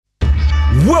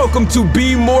Welcome to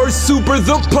Be More Super,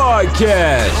 the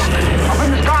podcast. Up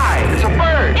in the sky, it's a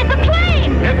bird. It's a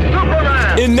plane. It's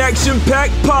Superman. An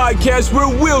action-packed podcast where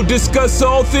we'll discuss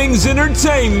all things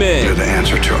entertainment. You're the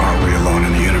answer to Are We Alone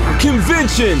in the Universe?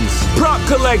 Conventions, prop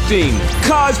collecting,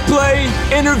 cosplay,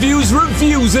 interviews,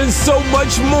 reviews, and so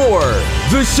much more.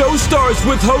 The show starts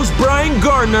with host Brian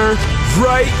Gardner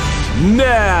right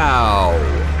now.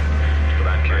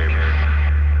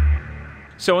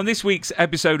 So on this week's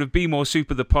episode of Be More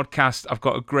Super, the podcast, I've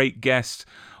got a great guest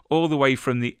all the way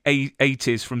from the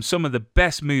 80s, from some of the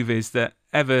best movies that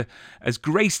ever has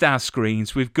graced our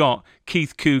screens. We've got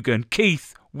Keith Coogan.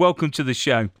 Keith, welcome to the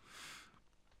show.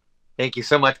 Thank you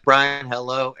so much, Brian.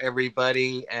 Hello,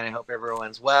 everybody, and I hope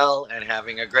everyone's well and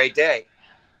having a great day.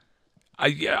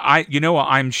 You know what?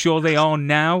 I'm sure they are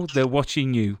now. They're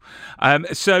watching you.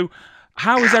 So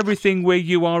how is everything where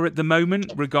you are at the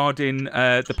moment regarding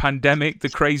the pandemic, the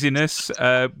craziness?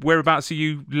 Whereabouts are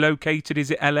you located?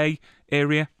 Is it LA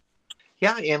area?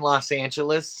 Yeah, in Los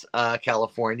Angeles,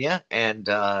 California, and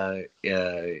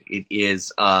it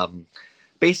is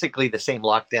basically the same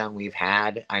lockdown we've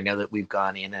had. I know that we've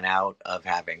gone in and out of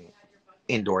having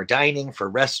indoor dining for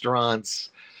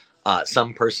restaurants.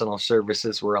 Some personal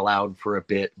services were allowed for a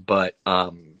bit, but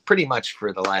pretty much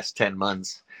for the last 10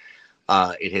 months,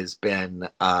 it has been,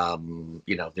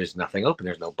 there's nothing open.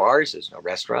 There's no bars, there's no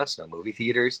restaurants, no movie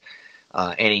theaters,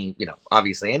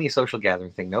 obviously any social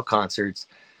gathering thing, no concerts.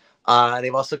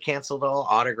 They've also canceled all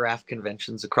autograph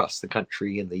conventions across the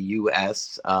country in the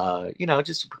U.S.,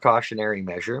 just a precautionary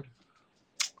measure.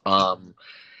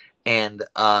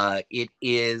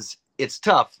 It's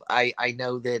tough. I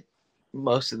know that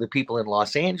most of the people in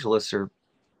Los Angeles are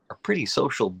pretty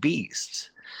social beasts.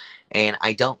 And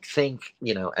I don't think,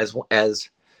 as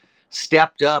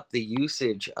stepped up the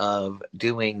usage of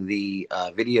doing the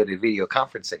video-to-video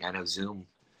conferencing. I know Zoom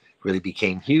really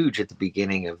became huge at the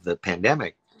beginning of the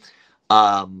pandemic.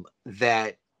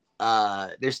 That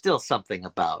there's still something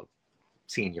about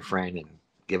seeing your friend and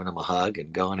giving them a hug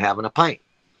and going and having a pint.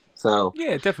 So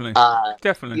yeah, definitely.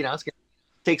 Definitely. It's going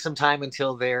to take some time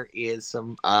until there is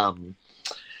some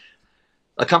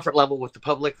a comfort level with the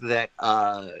public that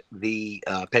the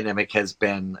pandemic has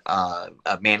been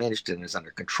managed and is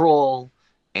under control.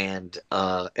 And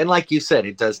like you said,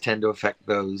 it does tend to affect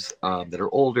those that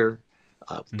are older,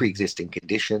 pre-existing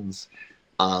conditions.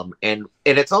 And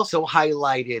it's also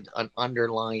highlighted an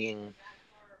underlying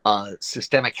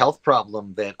systemic health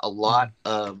problem that a lot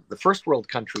of the first world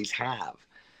countries have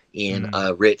in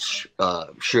a rich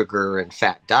sugar and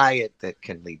fat diet that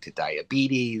can lead to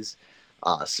diabetes,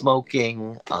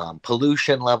 smoking,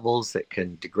 pollution levels that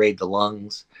can degrade the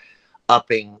lungs,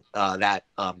 upping that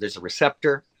there's a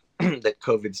receptor that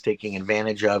COVID's taking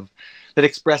advantage of that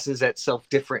expresses itself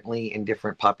differently in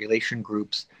different population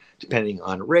groups, depending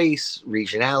on race,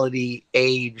 regionality,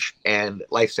 age, and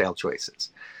lifestyle choices.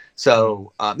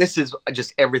 So this is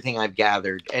just everything I've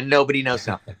gathered, and nobody knows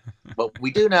nothing. What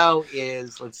we do know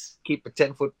is let's keep a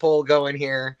 10-foot pole going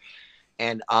here.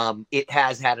 And it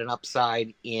has had an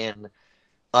upside in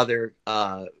other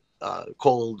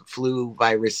cold flu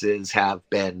viruses have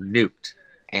been nuked.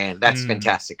 And that's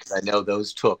fantastic because I know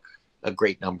those took a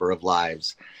great number of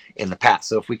lives in the past.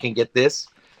 So if we can get this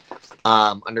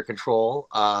under control,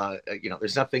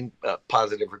 there's nothing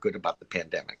positive or good about the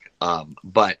pandemic.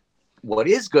 But what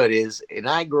is good is, and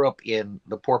I grew up in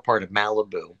the poor part of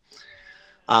Malibu.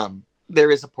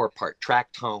 There is a poor part,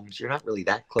 tract homes. You're not really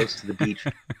that close to the beach.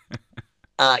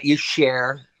 You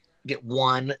get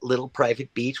one little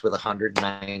private beach with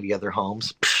 190 other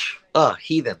homes.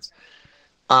 Heathens.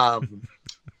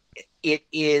 It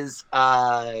is,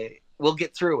 we'll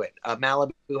get through it.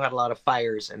 Malibu had a lot of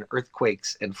fires and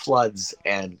earthquakes and floods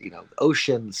and,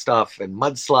 ocean stuff and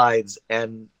mudslides,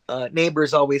 and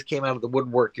neighbors always came out of the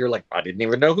woodwork. You're like, I didn't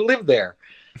even know who lived there.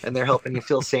 And they're helping you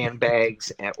fill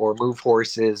sandbags or move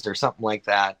horses or something like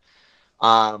that.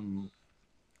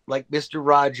 Like Mr.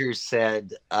 Rogers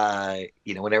said,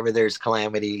 whenever there's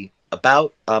calamity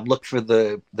about, look for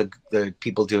the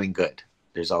people doing good.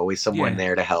 There's always someone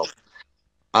there to help.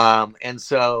 And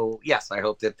so, yes, I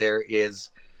hope that there is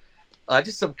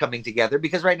just some coming together,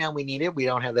 because right now we need it. We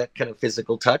don't have that kind of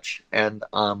physical touch, and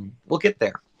we'll get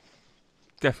there.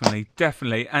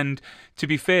 Definitely. And to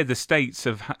be fair, the states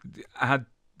have had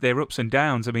their ups and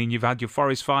downs. I mean, you've had your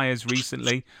forest fires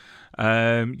recently.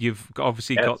 You've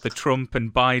obviously got the Trump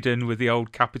and Biden with the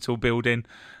old Capitol building,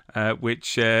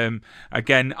 which,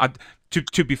 again,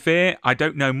 to be fair, I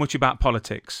don't know much about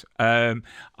politics.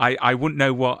 I wouldn't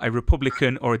know what a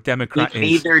Republican or a Democrat is.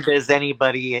 Neither does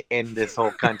anybody in this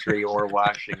whole country or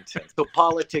Washington. So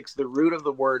politics, the root of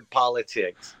the word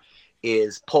politics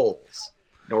is polls.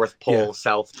 North Pole, Yeah.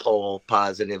 South Pole,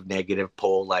 positive, negative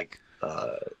pole, like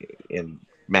in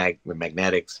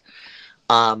magnetics.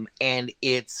 And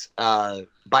it's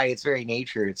by its very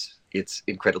nature, it's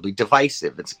incredibly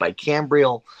divisive. It's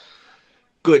bicambrial,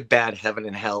 good, bad, heaven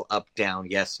and hell, up, down,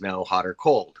 yes, no, hot or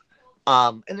cold.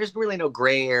 And there's really no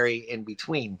gray area in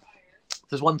between.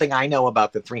 There's one thing I know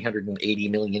about the 380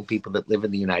 million people that live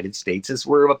in the United States is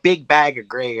we're a big bag of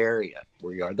gray area.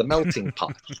 We are the melting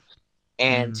pot.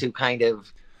 And to kind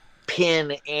of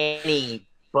pin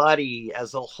anybody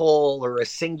as a whole or a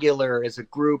singular as a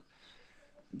group,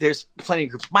 there's plenty of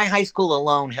groups. My high school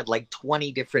alone had like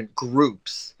 20 different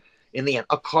groups in the end.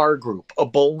 A car group, a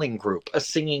bowling group, a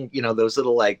singing, those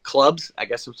little like clubs, I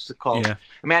guess it's called. Yeah.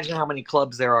 Imagine how many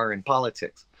clubs there are in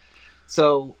politics.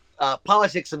 So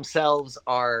politics themselves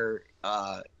are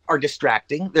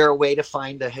distracting. They're a way to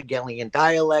find a Hegelian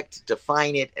dialect,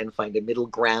 define it, and find a middle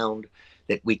ground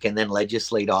that we can then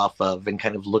legislate off of and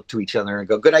kind of look to each other and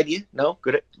go, good idea? No,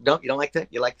 good. No, you don't like that?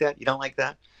 You like that? You don't like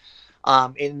that?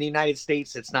 In the United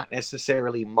States, it's not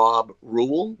necessarily mob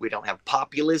rule. We don't have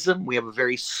populism. We have a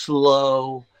very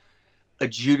slow,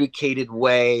 adjudicated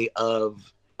way of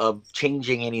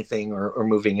changing anything or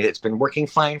moving it. It's been working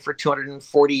fine for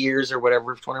 240 years or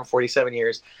whatever, 247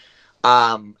 years.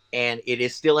 And it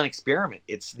is still an experiment.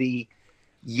 It's the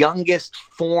youngest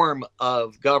form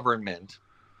of government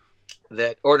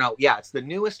it's the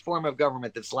newest form of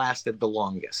government that's lasted the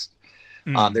longest.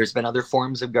 There's been other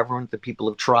forms of government that people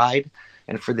have tried.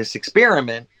 And for this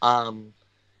experiment,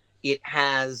 it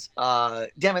has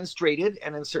demonstrated,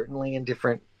 and then certainly in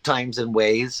different times and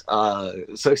ways,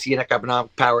 socioeconomic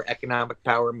power, economic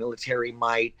power, military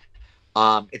might,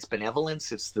 its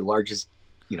benevolence. It's the largest,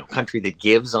 country that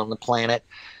gives on the planet,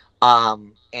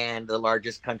 and the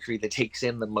largest country that takes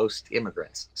in the most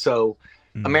immigrants. So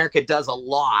America does a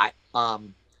lot,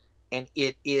 and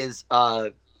it is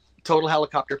total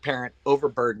helicopter parent,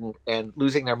 overburdened, and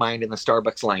losing their mind in the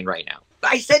Starbucks line right now.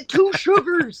 I said 2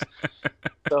 sugars.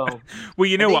 So, well,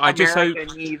 you know what? I just hope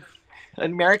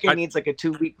America needs like a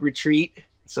 2-week retreat,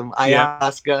 some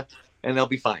ayahuasca, and they'll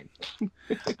be fine.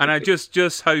 And I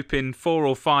just hope in 4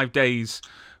 or 5 days,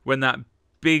 when that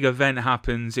big event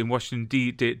happens in Washington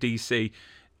D.C.,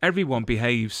 everyone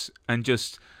behaves and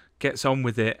just gets on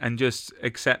with it and just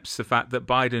accepts the fact that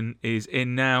Biden is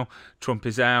in now, Trump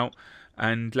is out.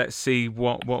 And let's see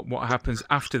what happens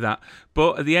after that.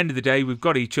 But at the end of the day, we've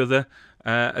got each other.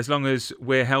 As long as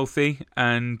we're healthy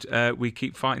and we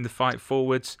keep fighting the fight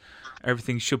forwards,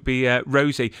 everything should be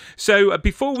rosy. So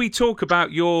before we talk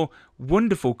about your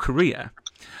wonderful career,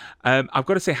 I've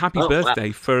got to say happy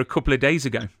birthday for a couple of days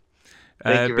ago.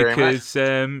 Thank you very because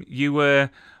much. You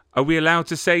were... Are we allowed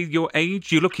to say your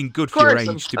age? You're looking good for your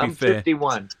age, to be fair.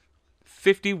 51.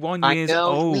 51 years I know.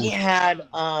 old. We had...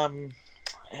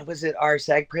 was it our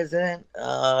SAG president?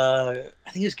 I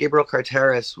think it was Gabriel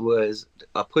Carteris was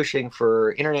pushing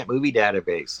for Internet Movie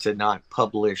Database to not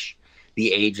publish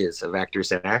the ages of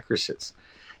actors and actresses.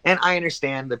 And I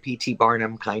understand the P.T.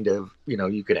 Barnum kind of,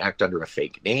 you could act under a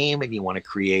fake name and you want to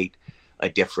create a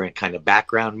different kind of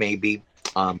background maybe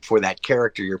for that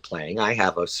character you're playing. I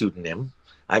have a pseudonym.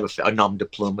 I have a nom de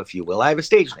plume, if you will. I have a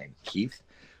stage name, Keith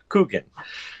Coogan,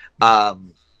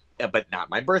 but not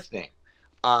my birth name.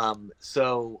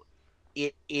 So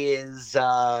it is,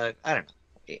 I don't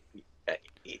know,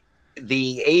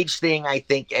 the age thing, I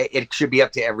think it should be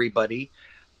up to everybody.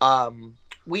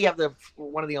 We have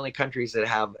one of the only countries that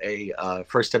have a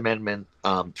First Amendment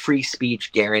free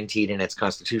speech guaranteed in its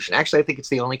constitution. Actually, I think it's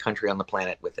the only country on the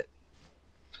planet with it.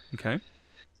 Okay.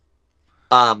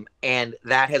 And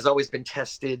that has always been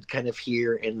tested kind of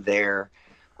here and there.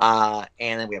 And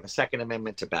then we have a Second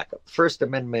Amendment to back up the First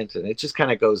Amendment, and it just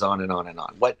kind of goes on and on and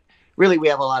on. We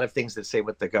have a lot of things that say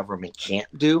what the government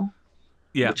can't do,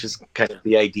 which is kind of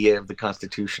the idea of the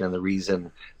Constitution and the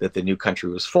reason that the new country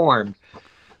was formed.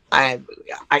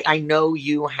 I know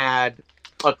you had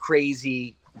a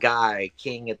crazy guy,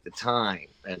 king at the time,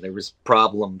 and there was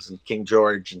problems and King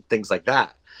George and things like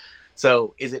that.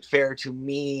 So is it fair to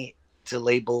me to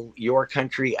label your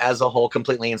country as a whole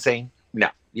completely insane? No.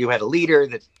 You had a leader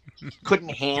that couldn't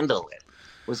handle it,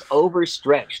 was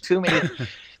overstretched. Too many.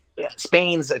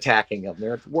 Spain's attacking them.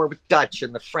 They're at war with Dutch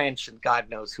and the French and God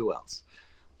knows who else.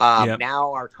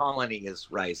 Now our colony is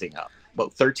rising up.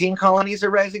 13 colonies are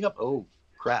rising up? Oh,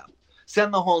 crap.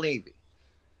 Send the whole Navy.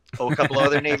 Oh, a couple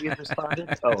other navies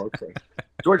responded? Oh, okay.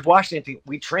 George Washington.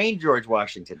 We trained George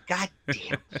Washington. God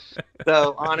damn.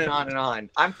 So on and on and on.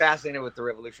 I'm fascinated with the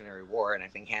Revolutionary War, and I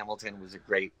think Hamilton was a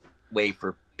great way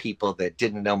for people that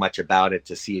didn't know much about it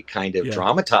to see it kind of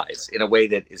dramatized in a way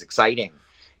that is exciting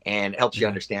and helps you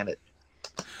understand it.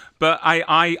 But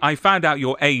I found out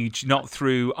your age not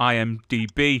through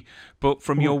IMDb, but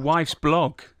from your wife's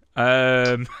blog.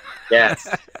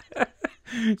 Yes.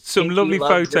 Some lovely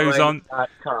photos on.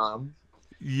 .com.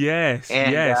 Yes,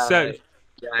 And, yes. So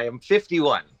I am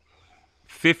 51.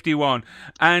 51,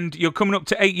 and you're coming up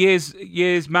to 8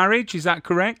 years marriage. Is that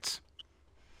correct?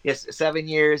 Yes, 7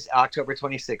 years, October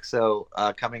 26th. So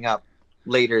coming up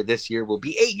later this year will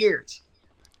be 8 years.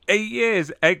 8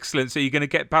 years, excellent. So you're going to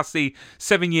get past the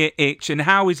 7-year itch. And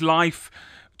how is life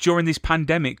during this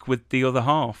pandemic with the other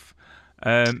half?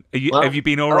 Have you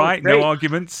been all right? Great. No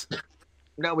arguments?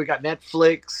 No, we got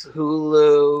Netflix,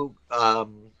 Hulu,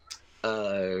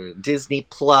 Disney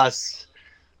Plus,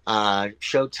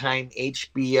 Showtime,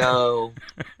 HBO,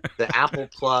 the Apple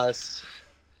Plus,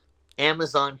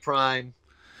 Amazon Prime.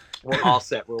 We're all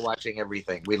set. We're watching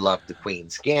everything. We loved The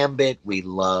Queen's Gambit. We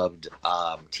loved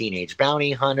Teenage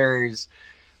Bounty Hunters.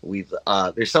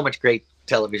 There's so much great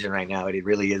television right now. It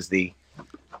really is the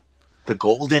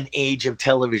golden age of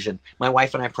television. My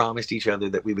wife and I promised each other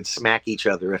that we would smack each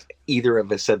other if either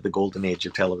of us said the golden age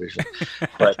of television.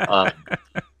 But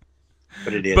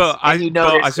it is. But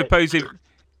I suppose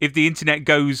if the internet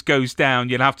goes down,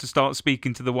 you'll have to start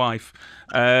speaking to the wife.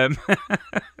 A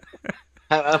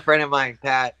friend of mine,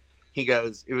 Pat, he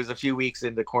goes, it was a few weeks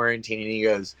into quarantine, and he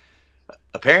goes,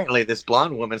 apparently this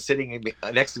blonde woman sitting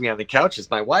next to me on the couch is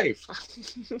my wife.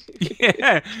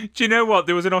 Yeah. Do you know what?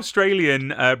 There was an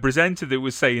Australian presenter that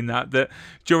was saying that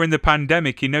during the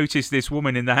pandemic, he noticed this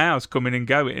woman in the house coming and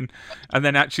going, and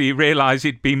then actually realised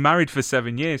he'd been married for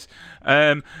 7 years.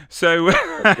 So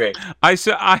I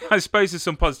suppose there's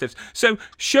some positives. So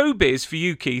showbiz for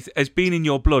you, Keith, has been in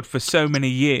your blood for so many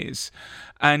years.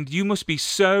 And you must be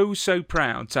so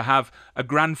proud to have a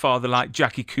grandfather like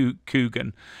Jackie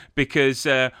Coogan, because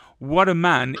what a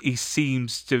man he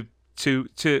seems to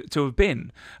have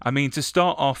been. I mean, to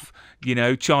start off,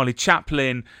 Charlie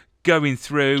Chaplin, going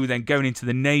through, then going into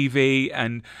the Navy,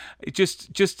 and it just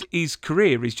his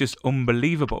career is just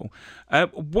unbelievable.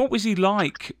 What was he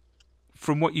like,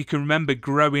 from what you can remember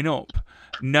growing up,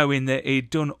 knowing that he'd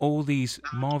done all these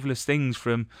marvelous things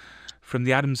from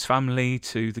the Addams Family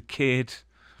to The Kid?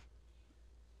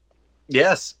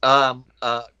 Yes.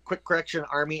 Quick correction: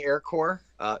 Army Air Corps.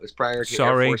 It was prior to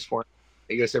Air Force.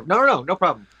 No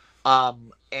problem.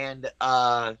 And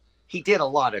he did a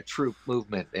lot of troop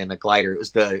movement in a glider. It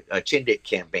was the Chindik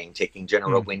campaign, taking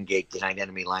General Wingate behind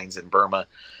enemy lines in Burma.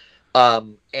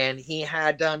 And he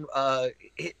had done.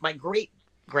 My great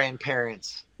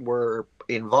grandparents were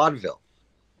in vaudeville.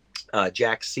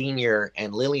 Jack Sr.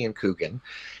 and Lillian Coogan,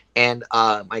 and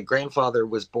my grandfather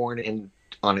was born in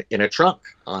a trunk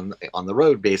on the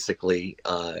road, basically,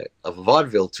 of a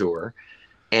vaudeville tour,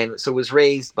 and so was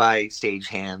raised by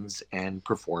stagehands and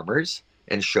performers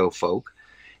and show folk,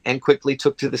 and quickly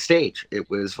took to the stage. It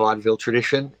was vaudeville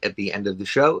tradition at the end of the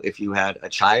show. If you had a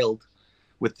child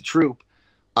with the troupe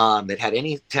that had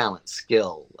any talent,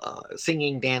 skill,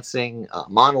 singing, dancing,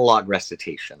 monologue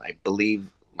recitation. I believe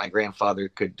my grandfather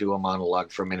could do a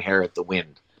monologue from Inherit the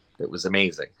Wind. It was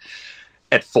amazing.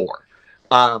 At 4.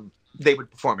 They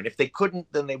would perform it. If they couldn't,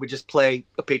 then they would just play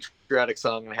a patriotic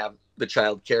song and have the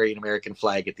child carry an American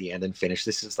flag at the end and finish.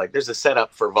 This is like, there's a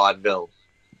setup for vaudeville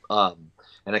and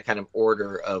a kind of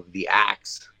order of the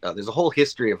acts. There's a whole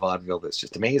history of vaudeville that's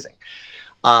just amazing.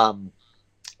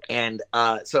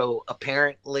 So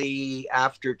apparently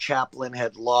after Chaplin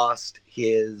had lost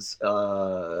his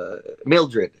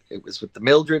Mildred, it was with the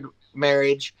Mildred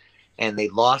marriage, and they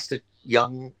lost a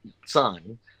young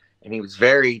son, and he was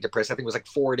very depressed. I think it was like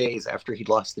 4 days after he'd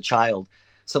lost the child.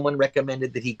 Someone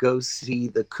recommended that he go see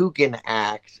the Coogan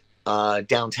act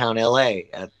downtown LA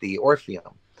at the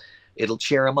Orpheum. It'll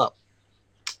cheer him up.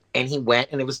 And he went,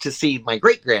 and it was to see my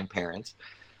great-grandparents.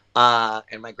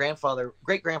 And my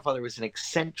great-grandfather was an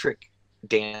eccentric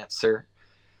dancer.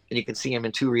 And you can see him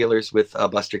in two-reelers with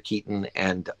Buster Keaton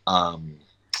and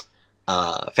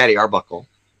Fatty Arbuckle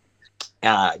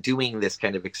doing this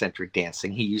kind of eccentric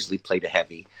dancing. He usually played a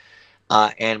heavy.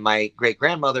 And my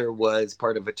great-grandmother was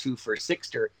part of a twofer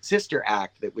sister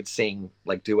act that would sing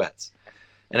like duets.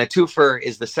 And a twofer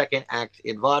is the second act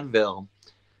in vaudeville.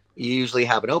 You usually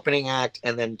have an opening act,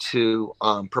 and then to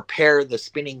prepare the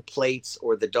spinning plates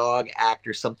or the dog act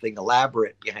or something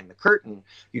elaborate behind the curtain,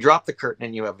 you drop the curtain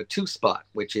and you have a 2-spot,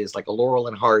 which is like a Laurel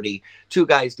and Hardy, 2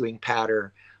 guys doing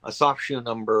patter, a soft shoe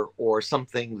number, or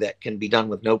something that can be done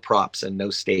with no props and no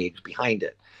stage behind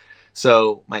it.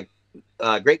 So my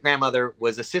great-grandmother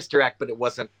was a sister act, but it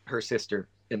wasn't her sister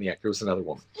in the act. It was another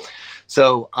woman.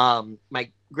 So my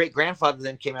great-grandfather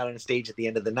then came out on stage at the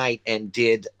end of the night and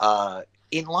did...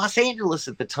 in Los Angeles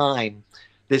at the time,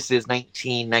 this is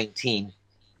 1919,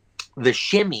 the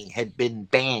shimmy had been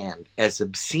banned as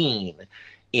obscene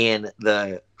in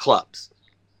the clubs.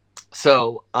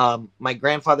 So my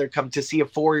grandfather come to see a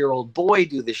 4-year-old boy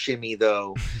do the shimmy,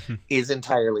 though, is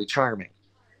entirely charming.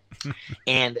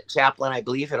 And Chaplin, I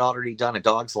believe, had already done A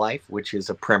Dog's Life, which is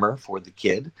a primer for the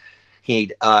kid.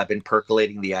 He'd been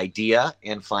percolating the idea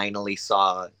and finally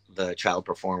saw the child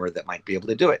performer that might be able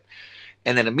to do it.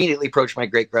 And then immediately approached my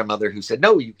great-grandmother, who said,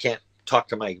 no, you can't talk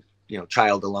to my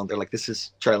child alone. They're like, this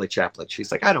is Charlie Chaplin.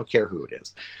 She's like, I don't care who it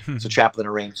is. So Chaplin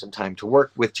arranged some time to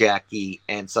work with Jackie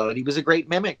and saw that he was a great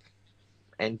mimic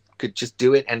and could just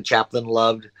do it. And Chaplin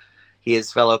loved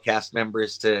his fellow cast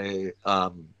members to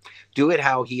do it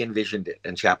how he envisioned it.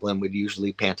 And Chaplin would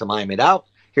usually pantomime it out.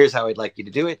 Here's how I'd like you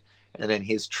to do it. And then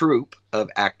his troupe of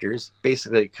actors,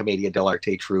 basically a Commedia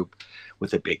dell'arte troupe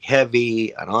with a big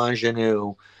heavy, an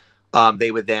ingenue,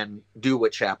 they would then do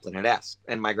what Chaplin had asked.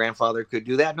 And my grandfather could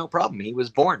do that, no problem. He was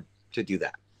born to do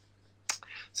that.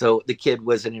 So the kid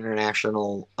was an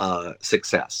international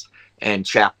success. And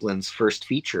Chaplin's first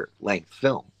feature-length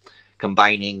film,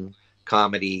 combining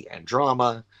comedy and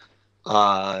drama.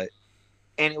 And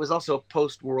it was also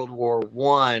post-World War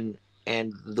I,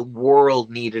 and the world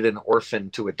needed an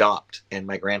orphan to adopt. And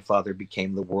my grandfather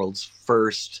became the world's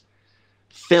first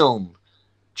film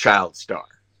child star.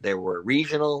 There were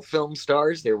regional film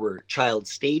stars, there were child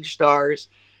stage stars,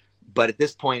 but at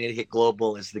this point it hit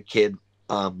global as the kid.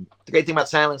 The great thing about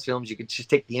silence films, you could just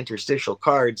take the interstitial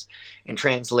cards and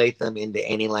translate them into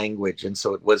any language. And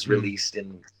so it was released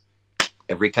in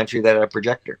every country that had a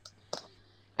projector.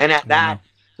 And at that,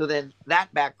 so then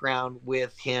that background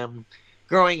with him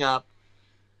growing up,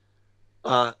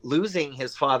 losing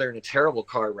his father in a terrible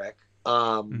car wreck,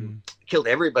 killed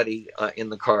everybody in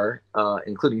the car,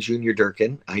 including Junior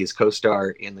Durkin, his co-star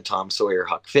in the Tom Sawyer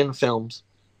Huck Finn films.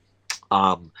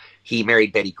 He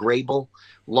married Betty Grable,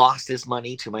 lost his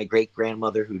money to my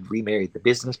great-grandmother, who'd remarried the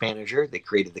business manager. They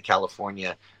created the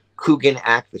California Coogan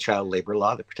Act, the child labor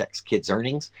law that protects kids'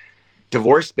 earnings.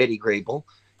 Divorced Betty Grable,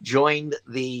 joined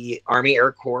the Army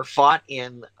Air Corps, fought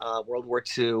in World War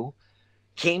II,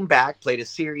 came back, played a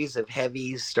series of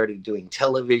heavies, started doing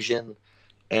television,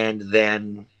 and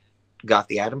then got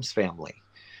the Addams Family.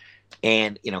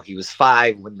 And, he was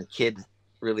 5 when the kid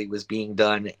really was being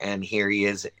done. And here he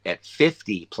is at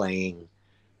 50 playing,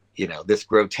 this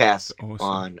grotesque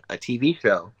on a TV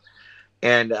show.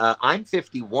 And I'm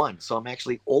 51, so I'm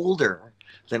actually older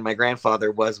than my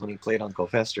grandfather was when he played Uncle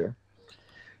Fester.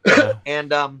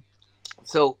 And then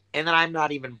I'm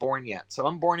not even born yet. So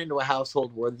I'm born into a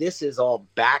household where this is all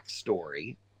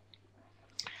backstory.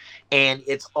 And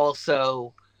it's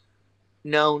also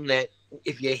known that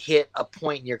if you hit a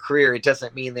point in your career, it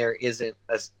doesn't mean there isn't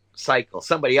a cycle.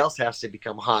 Somebody else has to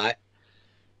become hot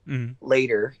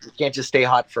later. You can't just stay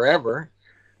hot forever.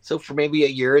 So for maybe a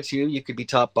year or two, you could be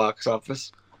top box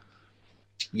office.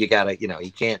 You gotta, you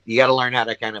gotta learn how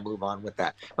to kind of move on with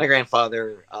that. My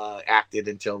grandfather acted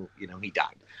until, he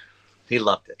died. He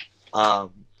loved it.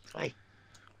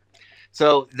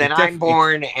 So then I'm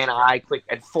born and I quit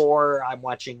at 4. I'm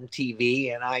watching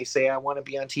TV and I say I want to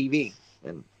be on TV.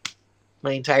 And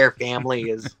my entire family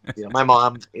is, my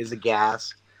mom is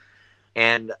aghast.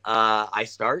 And I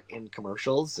start in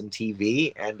commercials and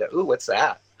TV. And what's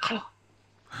that?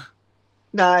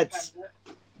 Nuts.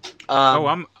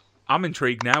 I'm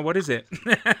intrigued now. What is it?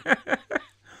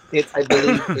 I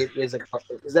believe it is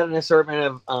is that an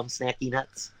assortment of snacky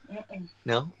nuts?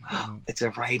 No? It's a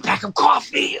right back of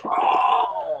coffee.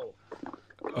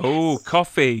 Oh,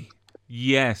 coffee.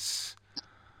 Yes.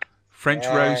 French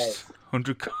roast.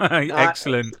 100.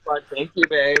 Excellent. Thank you,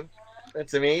 babe.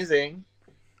 That's amazing.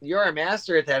 You're a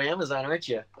master at that Amazon, aren't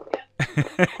you?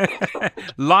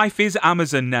 Life is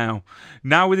Amazon now.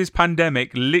 Now with this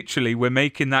pandemic, literally, we're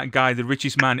making that guy the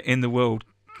richest man in the world.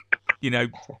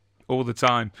 All the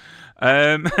time.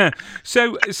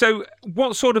 So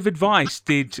what sort of advice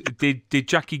did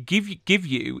Jackie give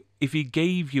you, if he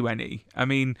gave you any? I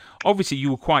mean, obviously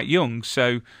you were quite young,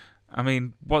 so I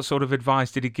mean, what sort of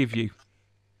advice did he give you?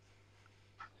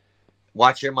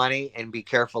 Watch your money and be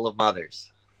careful of mothers.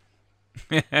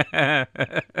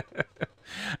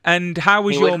 And how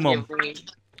was your mom?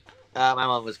 My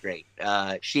mom was great.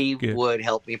 She would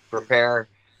help me prepare.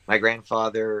 My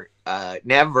grandfather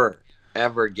never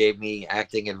ever gave me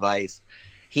acting advice.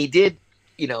 He did,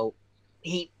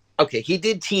 he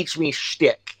did teach me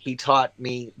shtick. He taught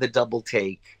me the double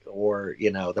take, or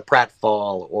the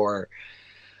pratfall, or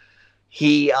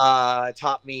he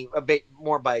taught me a bit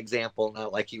more by example,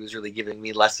 not like he was really giving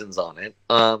me lessons on it.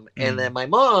 And then my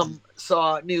mom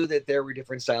knew that there were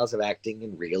different styles of acting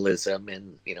and realism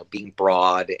and, being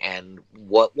broad, and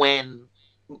when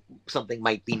something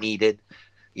might be needed.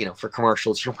 For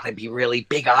commercials, you want to be really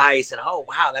big eyes and, oh,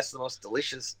 wow, that's the most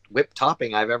delicious whipped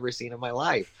topping I've ever seen in my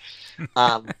life.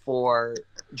 For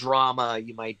drama,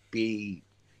 you might be,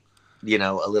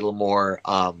 a little more,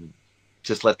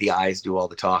 just let the eyes do all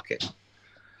the talking.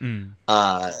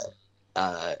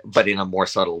 But in a more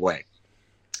subtle way.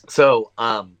 So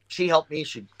she helped me.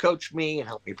 She coached me and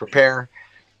helped me prepare,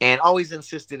 and always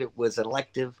insisted it was an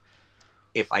elective.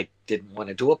 If I didn't want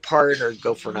to do a part or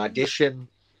go for an audition,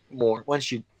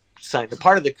 once you signed the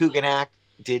part of the Coogan Act,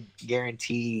 did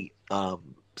guarantee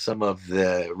some of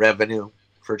the revenue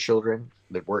for children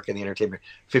that work in the entertainment,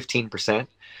 15%.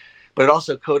 But it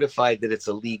also codified that it's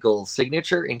a legal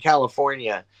signature. In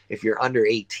California, if you're under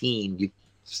 18,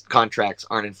 contracts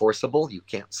aren't enforceable. You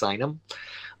can't sign them.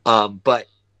 But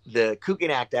the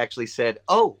Coogan Act actually said,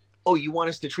 oh, you want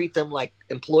us to treat them like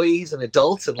employees and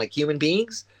adults and like human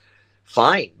beings?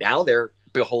 Fine. Now they're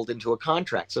beholden to a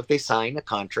contract. So if they sign a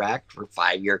contract for a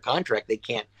 5-year contract, they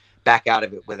can't back out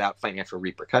of it without financial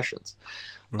repercussions.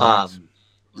 Right.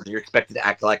 You're expected to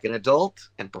act like an adult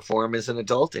and perform as an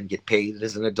adult and get paid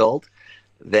as an adult.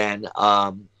 Then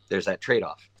there's that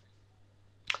trade-off.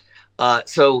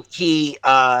 So he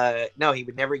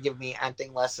would never give me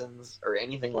acting lessons or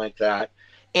anything like that,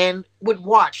 and would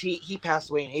watch. He passed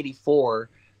away in 1984.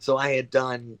 So I had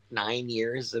done 9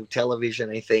 years of television,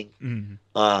 I think,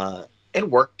 and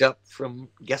worked up from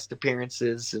guest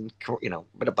appearances and,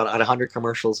 but about 100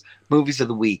 commercials, movies of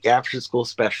the week, after school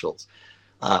specials,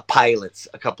 pilots,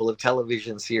 a couple of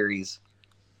television series.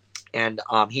 And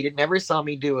he never saw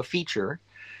me do a feature.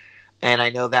 And I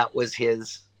know that was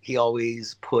he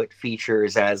always put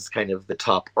features as kind of the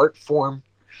top art form.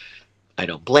 I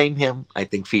don't blame him. I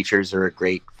think features are a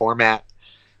great format.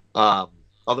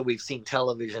 Although we've seen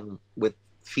television with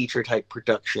feature type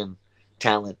production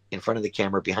talent in front of the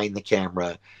camera, behind the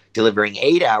camera, delivering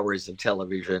 8 hours of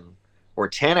television or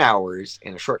 10 hours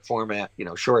in a short format,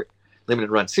 short limited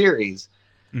run series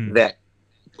that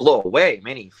blow away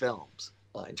many films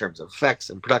in terms of effects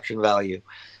and production value.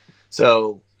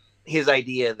 So his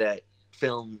idea that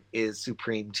film is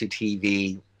supreme to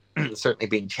TV is certainly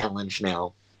being challenged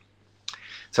now.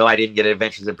 So I didn't get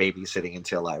Adventures of Babysitting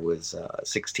until I was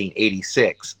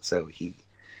 86. So he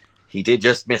did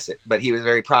just miss it, but he was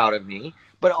very proud of me,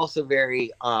 but also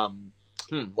very,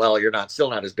 well, you're still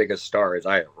not as big a star as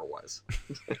I ever was.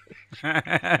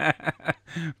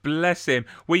 Bless him.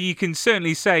 Well, you can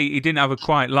certainly say he didn't have a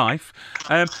quiet life.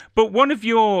 But one of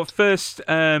your first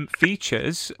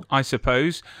features, I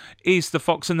suppose, is The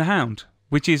Fox and the Hound,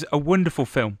 which is a wonderful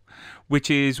film,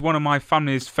 which is one of my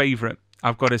family's favourite,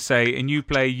 I've got to say, and you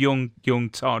play young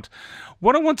Todd.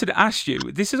 What I wanted to ask you,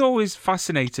 this has always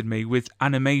fascinated me with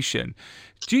animation.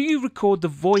 Do you record the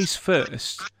voice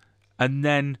first and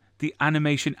then the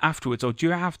animation afterwards, or do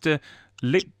you have to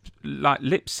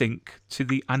lip sync to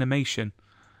the animation?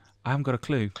 I haven't got a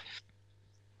clue.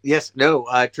 Yes, no.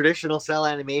 Traditional cell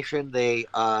animation, they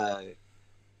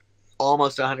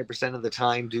almost 100% of the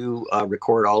time do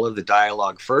record all of the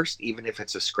dialogue first, even if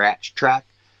it's a scratch track,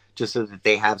 just so that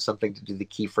they have something to do the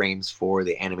keyframes for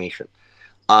the animation.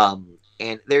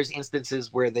 And there's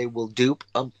instances where they will dupe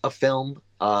a film,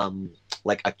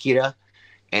 like Akira,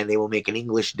 and they will make an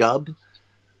English dub.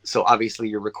 So obviously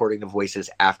you're recording the voices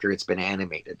after it's been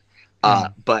animated.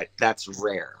 But that's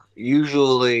rare.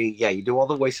 Usually, you do all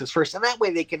the voices first, and that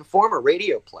way they can form a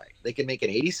radio play. They can make an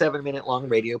 87-minute long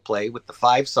radio play with the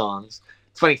 5 songs.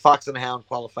 It's funny, Fox and the Hound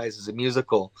qualifies as a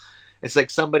musical. It's like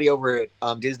somebody over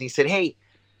at Disney said, hey,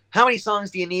 how many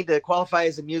songs do you need to qualify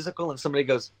as a musical? And somebody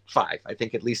goes, 5. I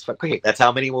think at least 5. Okay, that's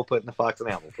how many we'll put in the Fox and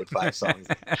the Hound. We'll put 5 songs.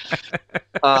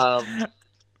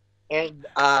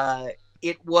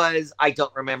 It was, I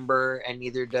don't remember, and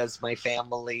neither does my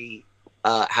family,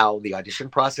 how the audition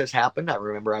process happened. I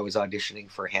remember I was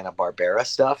auditioning for Hanna-Barbera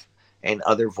stuff and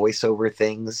other voiceover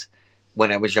things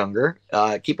when I was younger.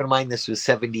 Keep in mind, this was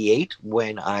 1978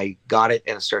 when I got it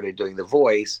and started doing the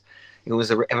voice. It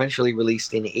was eventually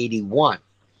released in 1981.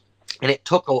 And it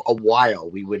took a while.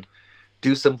 We would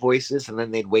do some voices, and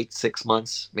then they'd wait 6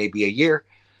 months, maybe a year,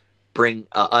 bring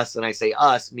us, and I say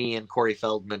us, me and Corey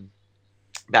Feldman,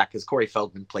 back, because Corey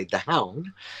Feldman played the Hound.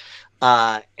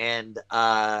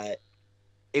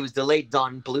 It was delayed.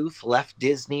 Don Bluth left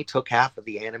Disney, took half of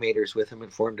the animators with him,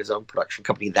 and formed his own production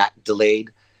company. That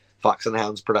delayed Fox and the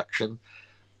Hound's production.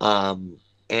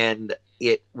 And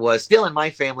it was still in my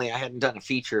family. I hadn't done a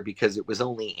feature because it was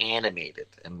only animated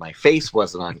and my face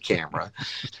wasn't on camera.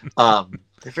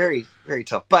 Very, very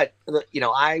tough. But,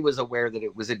 I was aware that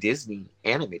it was a Disney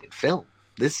animated film.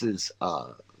 This is,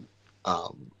 I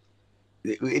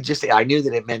knew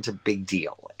that it meant a big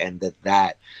deal, and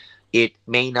that It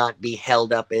may not be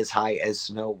held up as high as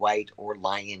Snow White or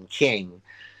Lion King,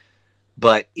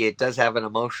 but it does have an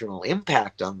emotional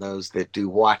impact on those that do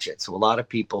watch it. So a lot of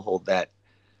people hold that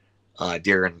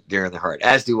dear in their heart,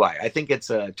 as do I. I think it's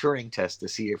a Turing test to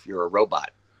see if you're a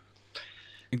robot.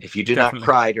 If you do Definitely. not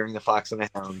cry during The Fox and the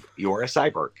Hound, you're a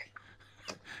cyborg.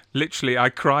 Literally, I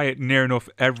cry at near enough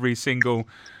every single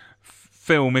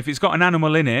film. If it's got an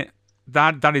animal in it,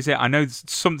 that is it. I know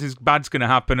something bad's going to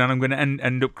happen, and I'm going to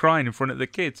end up crying in front of the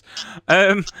kids.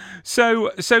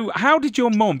 So how did your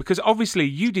mum? Because obviously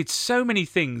you did so many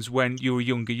things when you were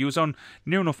younger. You was on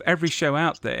near enough every show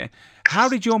out there. How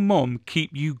did your mum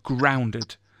keep you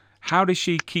grounded? How does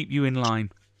she keep you in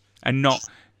line, and not,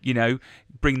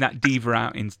 bring that diva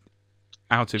out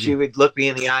of you? She would look me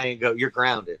in the eye and go, "You're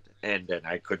grounded." And then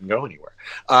I couldn't go anywhere.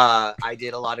 I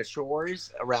did a lot of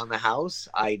chores around the house.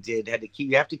 You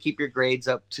have to keep your grades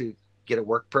up to get a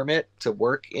work permit to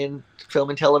work in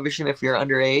film and television if you're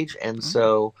underage. And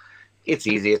so it's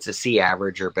easy. It's a C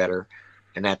average or better.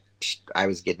 And that I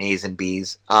was getting A's and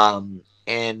B's.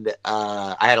 And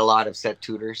I had a lot of set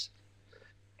tutors.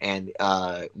 And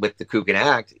with the Coogan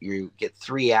Act, you get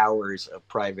 3 hours of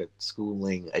private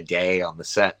schooling a day on the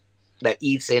set. That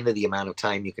eats into the amount of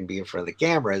time you can be in front of the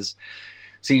cameras.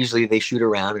 So usually they shoot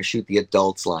around and shoot the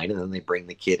adults line, and then they bring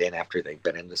the kid in after they've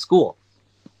been into school.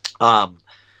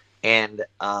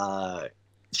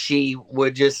 She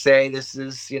would just say, this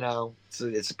is,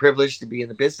 it's a privilege to be in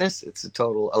the business. It's a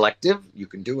total elective. You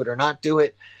can do it or not do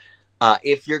it.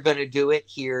 If you're going to do it,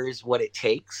 here's what it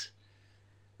takes.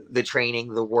 The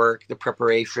training, the work, the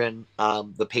preparation,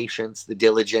 the patience, the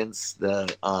diligence,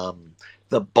 the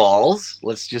balls,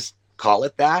 let's just call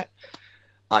it that.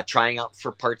 Trying out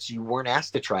for parts you weren't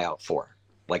asked to try out for.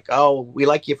 Like, oh, we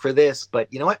like you for this, but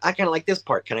you know what? I kind of like this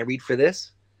part. Can I read for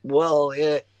this? Well,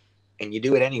 and you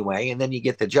do it anyway, and then you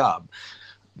get the job.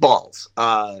 Balls.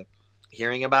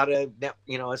 Hearing about a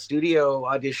studio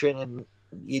audition, and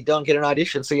you don't get an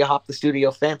audition, so you hop the studio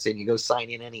fence and you go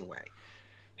sign in anyway.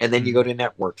 And then you go to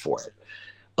network for it.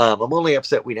 I'm only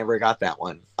upset we never got that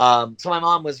one. So my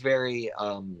mom was very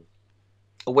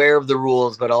aware of the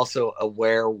rules, but also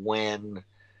aware when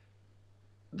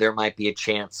there might be a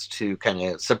chance to kind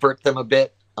of subvert them a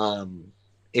bit.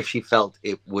 If she felt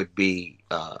it would be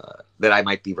that I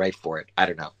might be right for it. I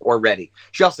don't know. Or ready.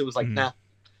 She also was like, nah,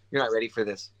 you're not ready for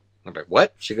this. I'm like,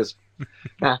 what? She goes,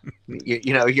 nah,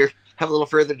 you have a little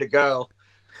further to go.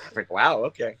 I'm like, wow,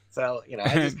 okay. So,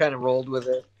 I just kind of rolled with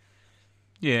it.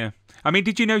 Yeah. I mean,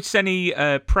 did you notice any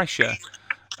pressure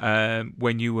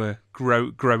when you were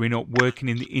growing up, working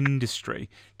in the industry?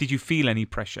 Did you feel any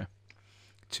pressure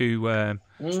to,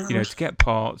 to get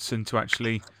parts and to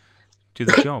actually do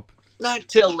the job? Not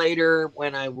till later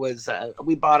when I was,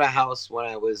 we bought a house when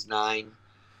I was 9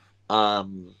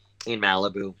 in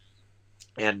Malibu.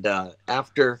 And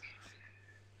after,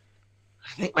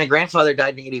 I think my grandfather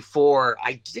died in 1984.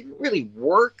 I didn't really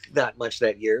work that much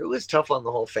that year. It was tough on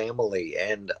the whole family.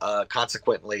 And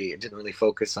consequently, it didn't really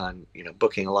focus on,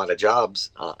 booking a lot of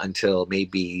jobs until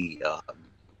maybe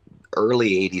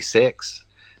early 1986,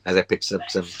 as I picked up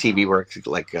some TV work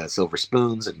like Silver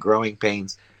Spoons and Growing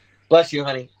Pains. Bless you,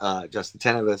 honey. Just the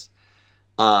 10 of us.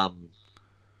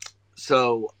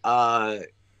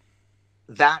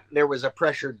 That there was a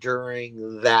pressure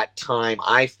during that time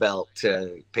I felt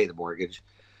to pay the mortgage.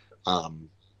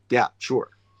 Yeah,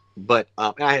 sure. But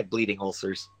I had bleeding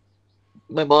ulcers.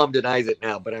 My mom denies it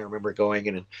now, but I remember going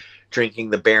in and drinking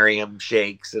the barium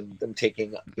shakes and them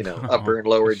taking, upper and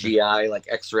lower GI, like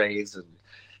x-rays, and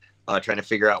trying to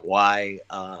figure out why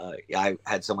I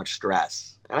had so much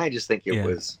stress. And I just think it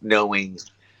was knowing,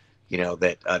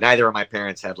 that neither of my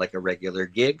parents had like a regular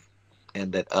gig,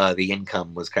 and that the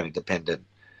income was kind of dependent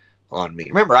on me.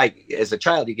 Remember, as a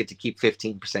child, you get to keep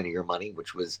 15% of your money,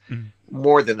 which was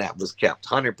more than that was kept,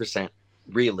 100%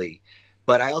 really.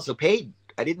 But I also paid.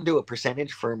 I didn't do a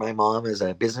percentage for my mom as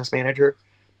a business manager.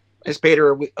 I just paid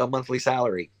her a monthly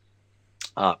salary.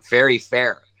 Very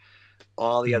fair.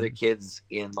 All the other kids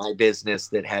in my business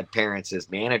that had parents as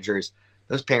managers,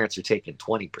 those parents are taking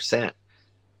 20%.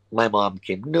 My mom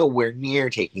came nowhere near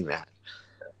taking that.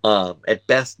 At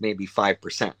best, maybe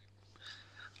 5%.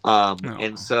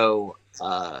 And so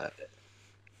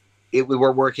we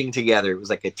were working together. It was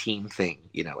like a team thing,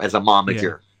 as a momager.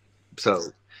 Yeah. So,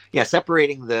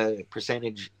 separating the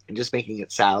percentage and just making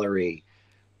it salary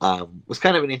was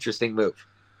kind of an interesting move.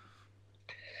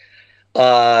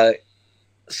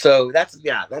 So that's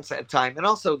that time. And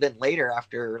also then later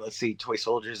after, let's see, Toy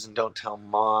Soldiers and Don't Tell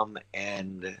Mom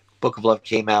and Book of Love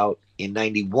came out in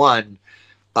 1991.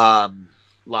 A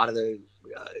lot of the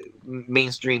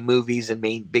mainstream movies and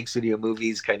big studio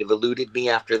movies kind of eluded me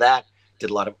after that. Did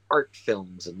a lot of art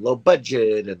films and low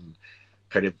budget and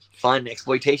kind of fun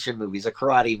exploitation movies, a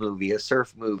karate movie, a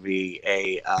surf movie,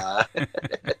 a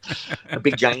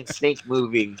big giant snake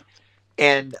movie.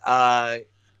 And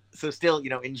so still,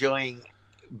 enjoying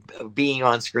being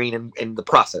on screen and the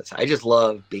process. I just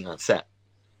love being on set.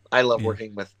 I love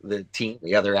working with the team,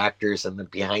 the other actors, and the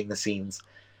behind the scenes.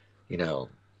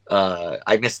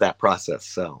 I miss that process.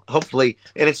 So hopefully,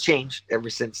 and it's changed ever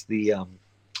since the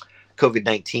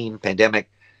COVID-19 pandemic.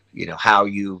 How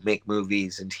you make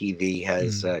movies and TV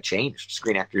has changed.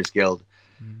 Screen Actors Guild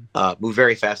moved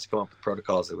very fast to come up with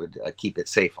protocols that would keep it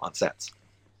safe on sets.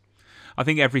 I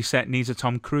think every set needs a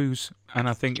Tom Cruise, and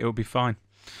I think it'll be fine.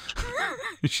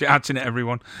 Shouting at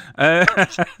everyone. I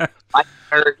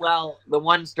heard, the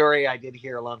one story I did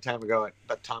hear a long time ago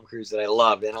about Tom Cruise that I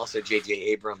loved, and also J.J.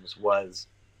 Abrams, was,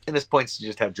 and this points to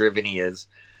just how driven he is,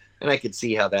 and I could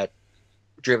see how that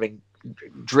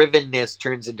drivenness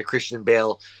turns into Christian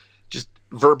Bale just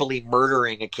verbally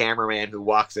murdering a cameraman who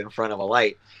walks in front of a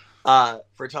light.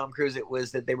 For Tom Cruise, it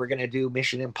was that they were going to do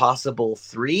Mission Impossible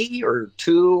 3 or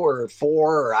 2 or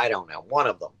 4, or I don't know, one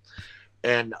of them.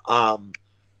 And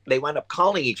they wound up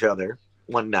calling each other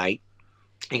one night.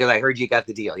 He goes, "I heard you got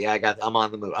the deal." "Yeah, I'm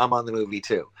on the movie. I'm on the movie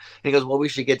too." And he goes, "Well, we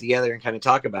should get together and kind of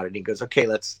talk about it." And he goes, "Okay,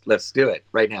 let's do it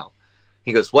right now."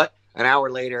 He goes, "What?" An hour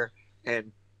later,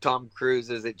 and Tom Cruise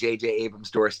is at J.J.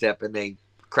 Abrams' doorstep, and they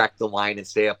crack the wine and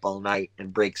stay up all night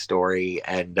and break story.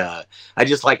 And I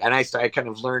just I kind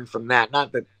of learned from that.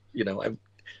 Not that, I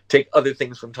take other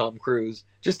things from Tom Cruise,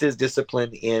 just his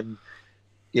discipline in,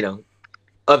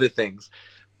 other things.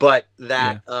 But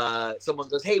that someone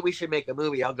goes, "Hey, we should make a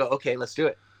movie." I'll go, "Okay, let's do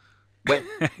it." When?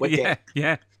 What day?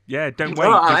 Yeah. Don't wait.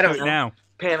 I don't do it know. Now.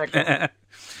 Panic.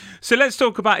 So let's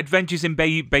talk about Adventures in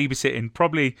Babysitting.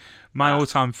 Probably my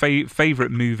all-time favorite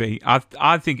movie.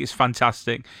 I think it's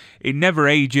fantastic. It never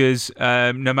ages.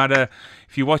 No matter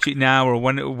if you watch it now or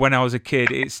when I was a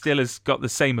kid, it still has got the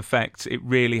same effect. It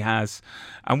really has.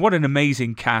 And what an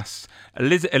amazing cast!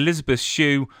 Elizabeth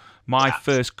Shue, my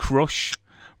first crush.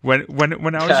 When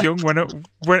I was young,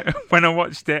 when I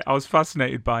watched it, I was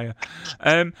fascinated by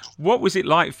her. What was it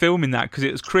like filming that? Because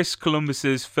it was Chris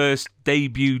Columbus's first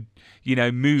debut,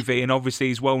 movie, and obviously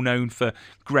he's well known for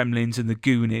Gremlins and The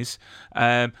Goonies.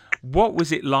 What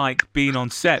was it like being on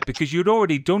set? Because you'd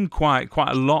already done quite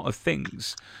a lot of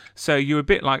things, so you're a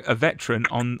bit like a veteran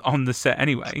on the set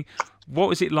anyway. What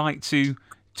was it like to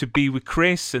be with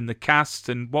Chris and the cast,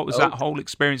 and what was that whole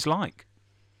experience like?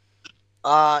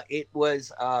 It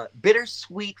was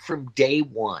bittersweet from day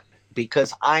one,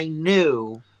 because I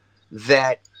knew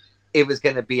that it was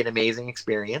going to be an amazing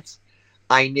experience.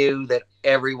 I knew that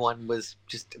everyone was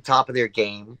just top of their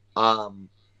game.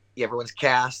 Everyone's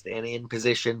cast and in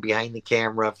position behind the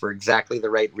camera for exactly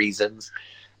the right reasons,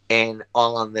 and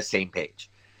all on the same page.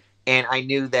 And I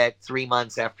knew that 3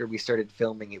 months after we started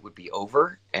filming, it would be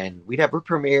over, and we'd have a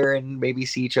premiere and maybe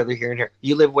see each other here and here.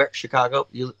 You live where? Chicago?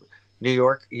 New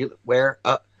York? Where?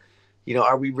 Are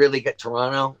we really at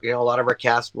Toronto? A lot of our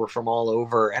cast were from all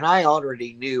over. And I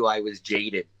already knew I was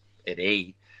jaded at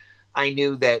 8. I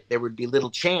knew that there would be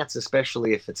little chance,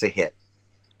 especially if it's a hit.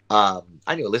 I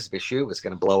knew Elizabeth Shue was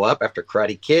going to blow up after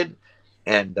Karate Kid.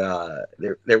 And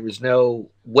there was no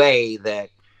way that,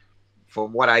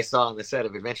 from what I saw on the set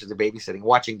of Adventures of Babysitting,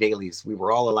 watching dailies, we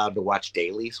were all allowed to watch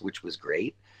dailies, which was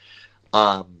great.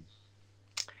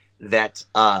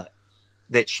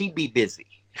 That she'd be busy.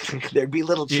 There'd be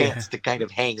little chance to kind of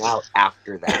hang out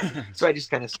after that. So I just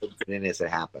kind of slipped it in as it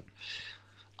happened.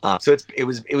 So it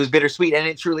was bittersweet, and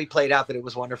it truly played out that it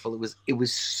was wonderful. It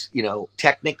was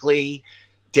technically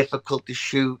difficult to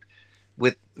shoot,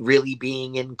 with really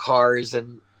being in cars,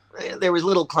 and there was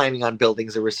little climbing on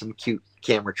buildings. There were some cute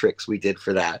camera tricks we did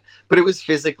for that, but it was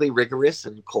physically rigorous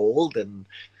and cold and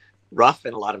rough,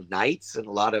 and a lot of nights, and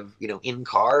a lot of in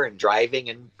car and driving,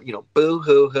 and boo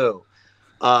hoo hoo.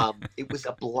 It was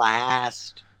a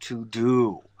blast to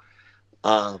do.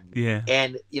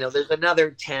 And there's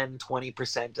another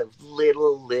 10-20% of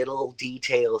little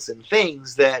details and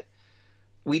things that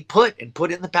we put in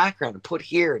the background and put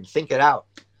here and think it out.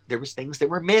 There was things that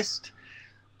were missed.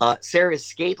 Sarah's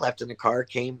skate left in the car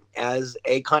came as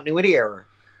a continuity error.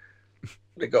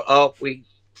 They go, we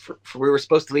were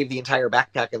supposed to leave the entire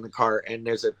backpack in the car, and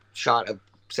there's a shot of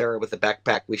Sarah with the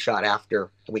backpack we shot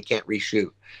after, and we can't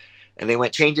reshoot. And they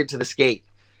went, change it to the skate.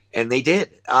 And they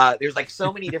did. There's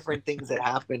so many different things that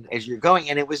happen as you're going.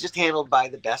 And it was just handled by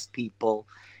the best people.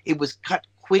 It was cut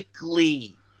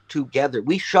quickly together.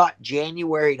 We shot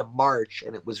January to March,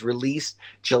 and it was released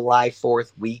July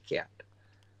 4th weekend.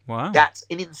 Wow. That's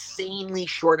an insanely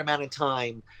short amount of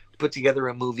time to put together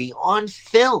a movie on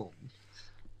film.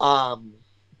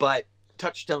 But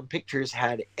Touchstone Pictures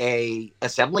had a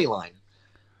assembly line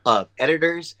of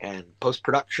editors and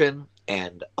post-production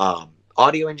and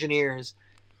audio engineers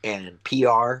and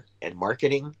PR and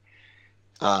marketing.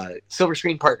 Silver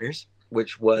Screen Partners,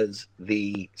 which was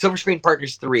the Silver Screen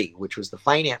Partners 3, which was the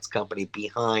finance company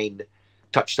behind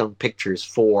Touchstone Pictures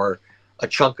for a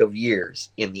chunk of years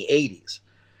in the 80s.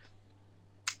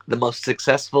 The most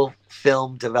successful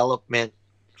film development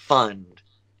fund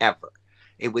ever.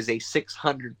 It was a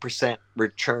 600%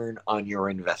 return on your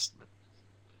investment.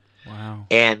 Wow.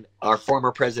 And our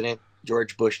former president,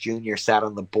 George Bush Jr., sat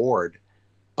on the board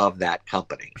of that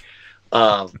company.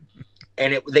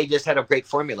 And they just had a great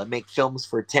formula. Make films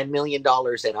for $10 million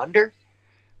and under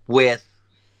with,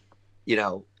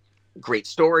 great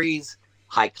stories,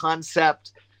 high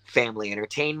concept, family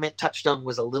entertainment. Touchstone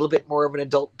was a little bit more of an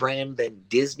adult brand than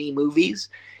Disney movies.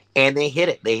 And they hit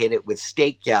it. They hit it with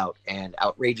Stakeout and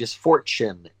Outrageous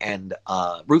Fortune and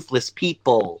Ruthless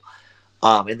People.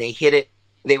 And they hit it.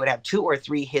 They would have 2 or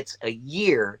 3 hits a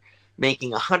year,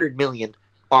 making $100 million.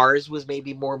 Ours was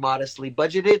maybe more modestly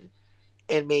budgeted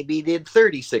and maybe did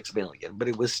 $36 million, but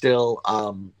it was still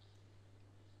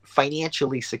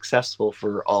financially successful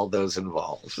for all those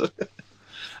involved.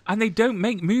 And they don't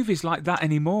make movies like that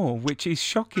anymore, which is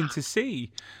shocking to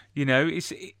see.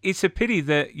 It's a pity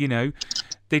that,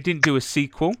 they didn't do a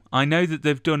sequel. I know that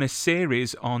they've done a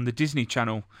series on the Disney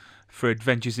Channel for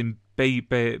Adventures in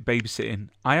Babysitting.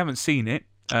 I haven't seen it,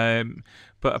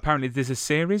 but apparently there's a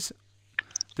series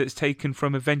that's taken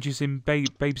from Adventures in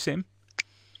Babysitting.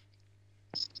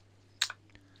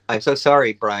 I'm so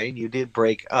sorry, Brian. You did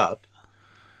break up.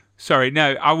 Sorry,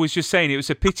 no, I was just saying it was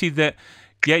a pity that...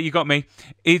 Yeah, you got me.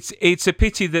 It's a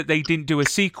pity that they didn't do a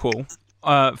sequel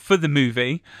for the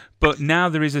movie, but now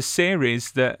there is a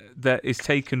series that is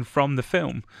taken from the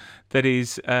film that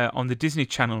is on the Disney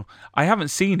Channel. I haven't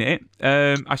seen it.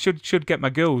 I should get my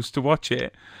girls to watch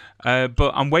it,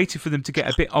 but I'm waiting for them to get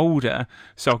a bit older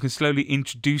so I can slowly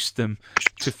introduce them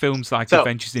to films like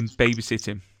Adventures in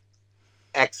Babysitting.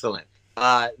 Excellent.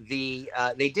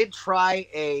 They did try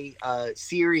a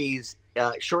series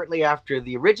shortly after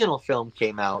the original film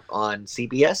came out on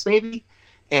CBS, maybe,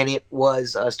 and it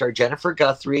was starred Jennifer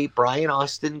Guthrie, Brian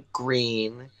Austin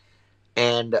Green,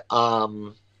 and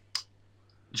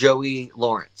Joey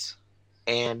Lawrence,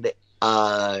 and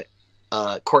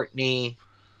Courtney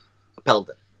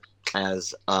Peldon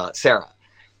as Sarah.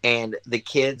 And the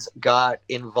kids got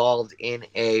involved in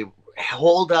a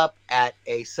hold up at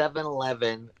a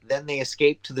 7-Eleven. Then they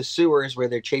escape to the sewers where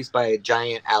they're chased by a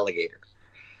giant alligator.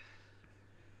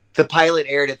 The pilot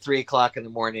aired at 3:00 in the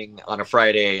morning on a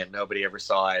Friday, and nobody ever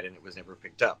saw it, and it was never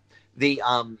picked up. The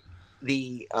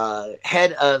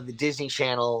head of the Disney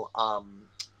Channel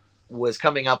was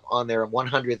coming up on their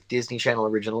 100th Disney Channel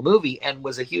original movie and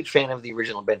was a huge fan of the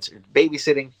original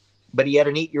Babysitting, but he had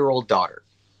an 8-year-old daughter.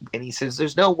 And he says,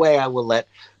 there's no way I will let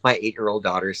my 8-year-old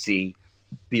daughter see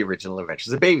the original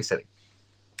Adventures of Babysitting.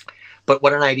 But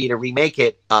what an idea to remake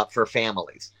it for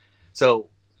families. So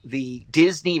the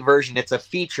Disney version, it's a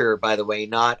feature, by the way,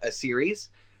 not a series.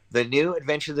 The new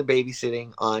Adventures of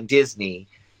Babysitting on Disney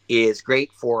is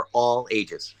great for all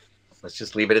ages. Let's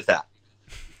just leave it at that.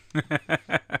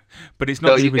 But it's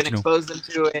not the you original. Can expose them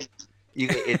to it.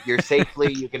 You're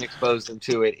safely, you can expose them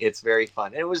to it. It's very fun.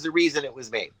 And it was the reason it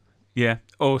was made. Yeah,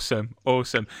 awesome.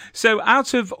 So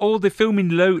out of all the filming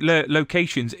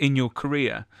locations in your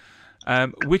career,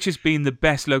 which has been the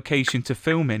best location to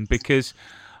film in? Because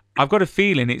I've got a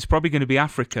feeling it's probably going to be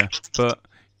Africa, but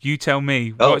you tell me.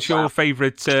 What's your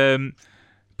favourite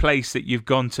place that you've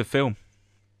gone to film?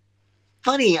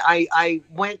 Funny, I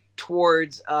went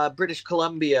towards British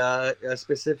Columbia,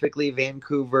 specifically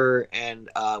Vancouver and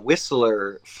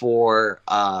Whistler for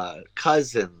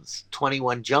Cousins,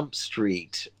 21 Jump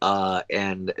Street,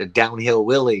 and Downhill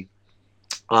Willie.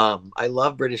 I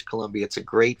love British Columbia. It's a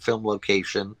great film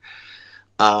location.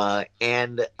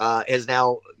 And has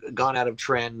now gone out of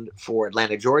trend for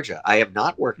Atlanta, Georgia. I have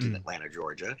not worked in Atlanta,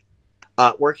 Georgia.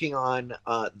 Working on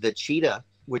The Cheetah,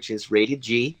 which is rated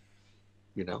G,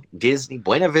 Disney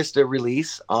Buena Vista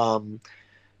release,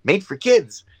 made for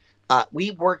kids.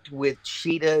 We worked with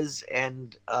cheetahs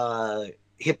and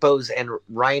hippos and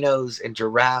rhinos and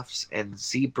giraffes and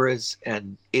zebras,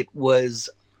 and it was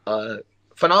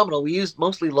phenomenal. We used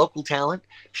mostly local talent,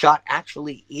 shot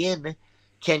actually in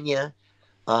Kenya,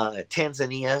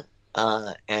 Tanzania,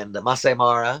 and Masai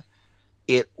Mara.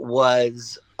 It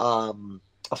was a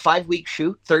 5-week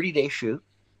shoot, 30-day shoot,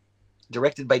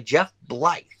 directed by Jeff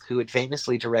Blythe, who had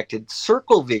famously directed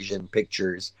Circle Vision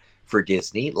pictures for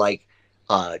Disney, like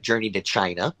Journey to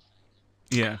China.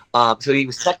 Yeah. So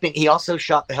he also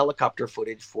shot the helicopter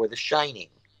footage for The Shining,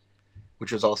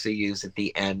 which was also used at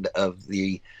the end of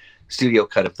the studio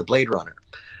cut of the Blade Runner.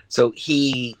 So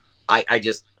I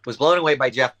just was blown away by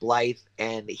Jeff Blythe,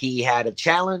 and he had a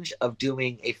challenge of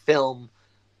doing a film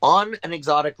on an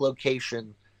exotic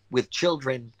location with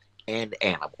children and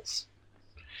animals.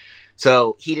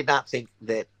 So he did not think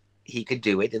that he could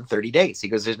do it in 30 days. He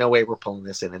goes, there's no way we're pulling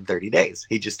this in 30 days.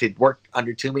 He just did work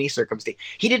under too many circumstances.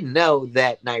 He didn't know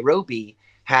that Nairobi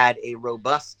had a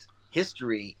robust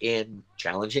history in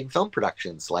challenging film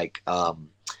productions, like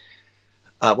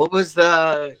what was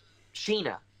the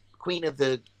Sheena, Queen of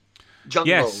the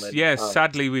Jungle? Yes.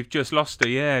 Sadly, we've just lost her.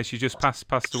 Yeah, she just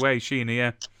passed away. Sheena.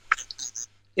 Yeah.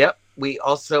 Yep. We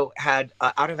also had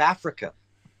Out of Africa,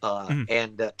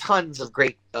 and tons of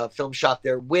great film shot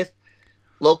there with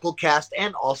local cast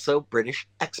and also British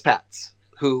expats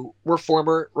who were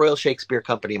former Royal Shakespeare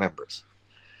Company members.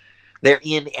 They're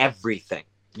in everything.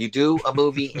 You do a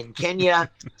movie in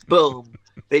Kenya, boom,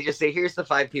 they just say, here's the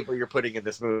 5 people you're putting in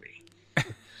this movie.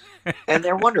 And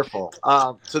they're wonderful.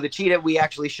 So the cheetah, we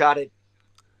actually shot it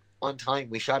on time.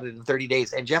 We shot it in 30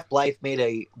 days. And Jeff Blythe made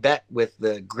a bet with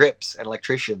the grips and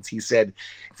electricians. He said,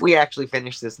 if we actually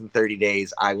finish this in 30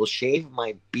 days, I will shave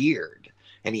my beard.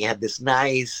 And he had this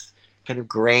nice kind of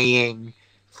graying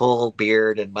full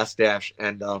beard and mustache.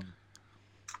 And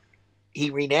he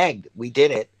reneged. We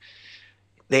did it.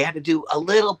 They had to do a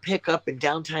little pickup in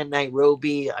downtown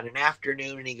Nairobi on an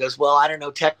afternoon. And he goes, well, I don't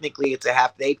know. Technically, it's a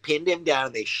half. They pinned him down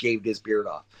and they shaved his beard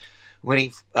off. When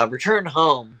he returned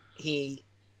home, he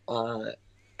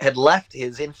had left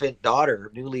his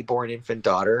newly born infant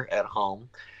daughter at home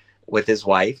with his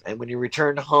wife. And when he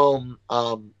returned home,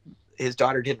 his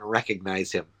daughter didn't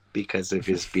recognize him because of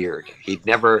his beard. She'd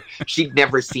never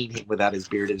seen him without his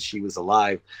beard as she was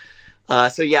alive.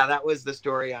 So yeah, that was the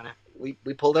story on it.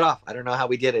 We pulled it off. I don't know how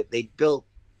we did it. They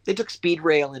took speed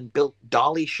rail and built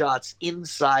dolly shots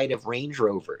inside of Range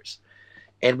Rovers,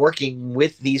 and working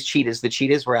with these cheetahs. The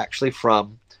cheetahs were actually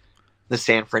from the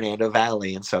San Fernando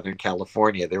Valley in Southern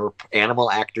California. There were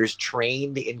animal actors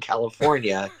trained in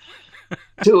California,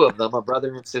 2 of them, a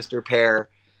brother and sister pair,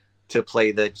 to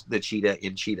play the cheetah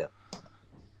in Cheetah.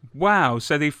 Wow.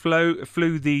 So they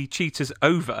flew the cheetahs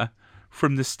over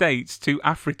from the States to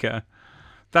Africa.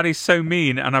 That is so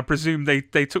mean, and I presume they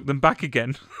took them back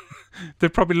again. They're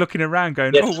probably looking around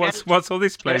going, yes. What's all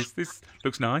this place? Yes. This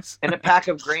looks nice. And a pack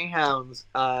of greyhounds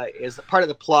is part of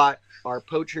the plot. Our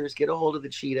poachers get a hold of the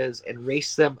cheetahs and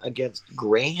race them against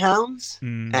greyhounds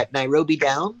at Nairobi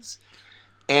Downs.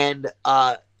 And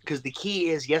because the key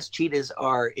is, yes, cheetahs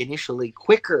are initially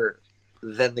quicker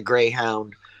than the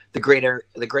greyhound. The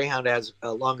greyhound has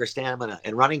longer stamina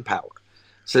and running power.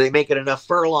 So they make it enough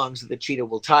furlongs that the cheetah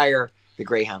will tire, the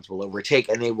greyhounds will overtake,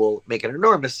 and they will make an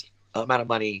enormous amount of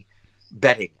money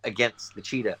betting against the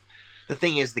cheetah. The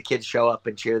thing is, the kids show up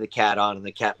and cheer the cat on, and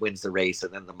the cat wins the race,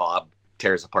 and then the mob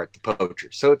tears apart the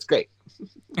poachers. So it's great.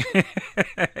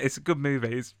 It's a good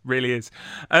movie. It really is.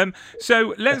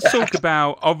 So let's talk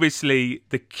about, obviously,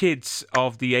 the kids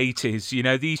of the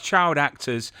 80s, these child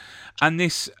actors, and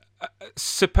this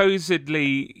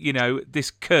supposedly,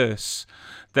 this curse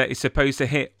that is supposed to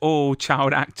hit all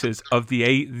child actors of the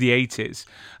 80s.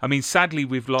 I mean, sadly,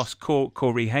 we've lost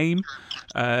Corey Haim,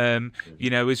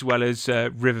 as well as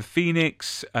River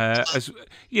Phoenix, as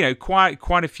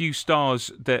quite a few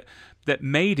stars that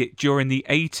made it during the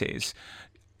 80s.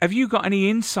 Have you got any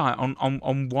insight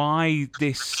on why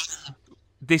this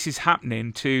is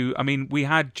happening to? I mean, we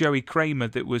had Joey Kramer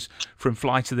that was from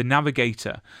Flight of the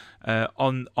Navigator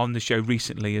on the show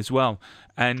recently as well,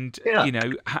 and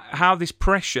how this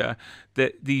pressure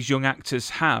that these young actors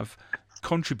have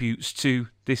contributes to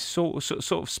this sort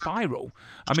of spiral.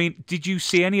 I mean, did you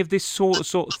see any of this sort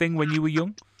of thing when you were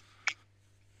young?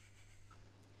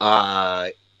 Wow,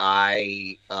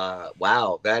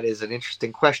 that is an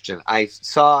interesting question. I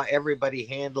saw everybody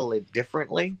handle it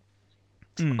differently.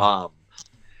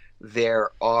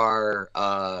 There are,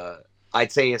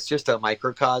 I'd say it's just a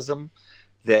microcosm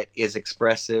that is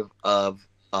expressive of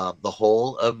the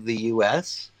whole of the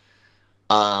U.S.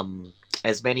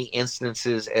 As many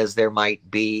instances as there might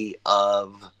be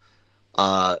of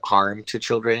harm to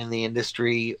children in the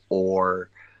industry, or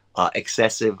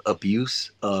excessive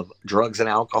abuse of drugs and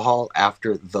alcohol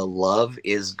after the love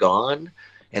is gone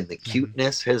and the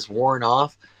cuteness has worn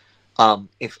off.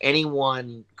 If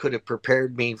anyone could have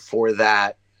prepared me for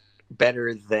that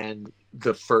better than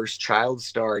the first child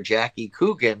star, Jackie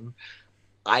Coogan,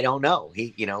 I don't know.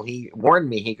 He warned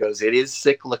me. He goes, it is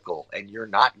cyclical and you're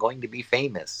not going to be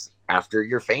famous after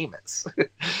you're famous.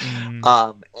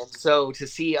 And so to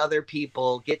see other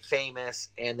people get famous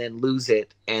and then lose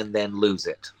it and then lose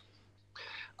it.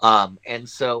 And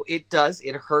so it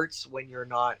hurts when you're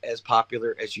not as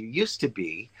popular as you used to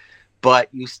be, but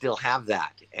you still have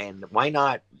that. And why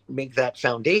not make that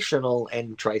foundational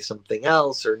and try something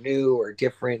else or new or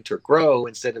different or grow,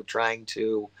 instead of trying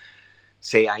to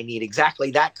say, I need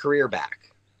exactly that career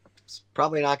back. It's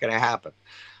probably not going to happen.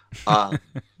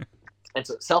 And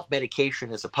so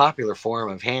self-medication is a popular form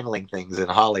of handling things in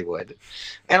Hollywood.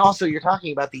 And also you're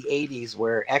talking about the 80s,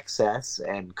 where excess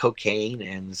and cocaine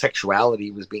and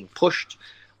sexuality was being pushed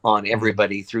on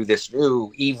everybody through this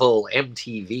new evil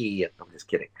MTV. I'm just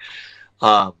kidding.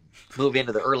 Move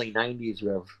into the early 90s, you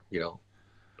have,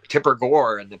 Tipper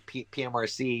Gore and the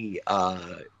PMRC,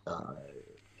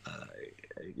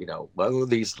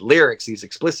 these lyrics, these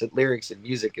explicit lyrics in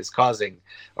music is causing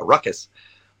a ruckus.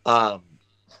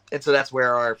 And so that's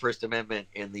where our First Amendment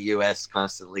in the U.S.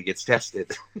 constantly gets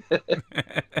tested.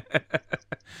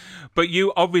 But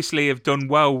you obviously have done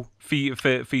well for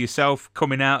yourself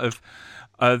coming out of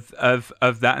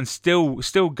that and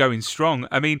still going strong.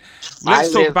 I mean,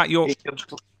 let's talk about your.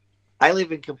 I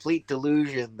live in complete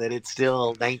delusion that it's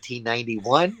still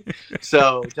 1991.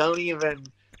 So don't even.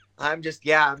 I'm just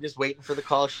waiting for the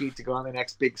call sheet to go on the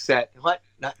next big set. What?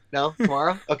 No,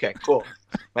 tomorrow? Okay, cool.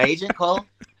 My agent called.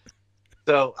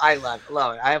 So I love it.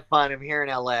 I have fun. I'm here in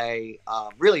LA.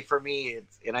 Really, for me,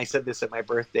 and I said this at my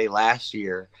birthday last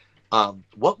year.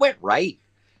 What went right?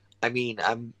 I mean,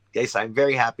 I'm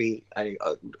very happy. I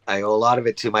owe a lot of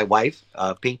it to my wife,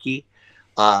 Pinky,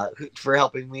 for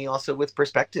helping me also with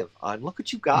perspective on look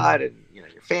what you got and your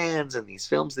fans and these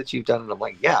films that you've done. And I'm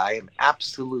like, yeah, I am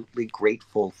absolutely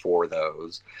grateful for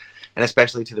those, and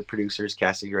especially to the producers,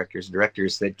 casting directors, and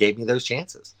directors that gave me those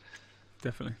chances.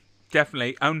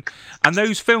 Definitely, and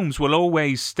those films will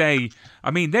always stay.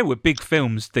 I mean, there were big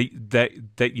films that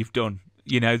you've done.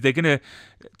 They're gonna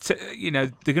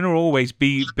always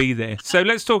be there. So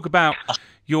let's talk about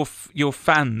your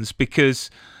fans, because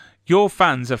your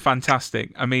fans are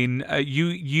fantastic. I mean,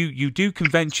 you do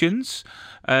conventions.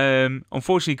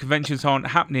 Unfortunately, conventions aren't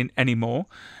happening anymore.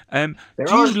 They're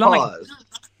on pause.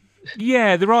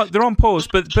 Yeah, they're on pause.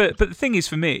 But the thing is,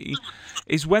 for me,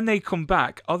 is when they come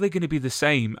back, are they going to be the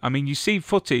same? I mean, you see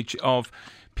footage of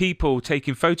people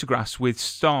taking photographs with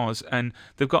stars, and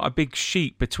they've got a big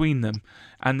sheet between them,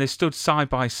 and they're stood side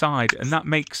by side, and that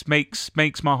makes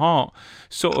my heart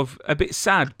sort of a bit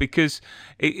sad, because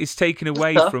it's taken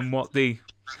away from what it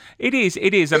is,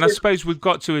 and I suppose we've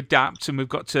got to adapt, and we've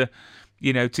got to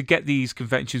to get these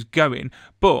conventions going.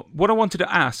 But what I wanted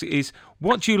to ask is,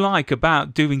 what do you like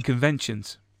about doing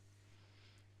conventions?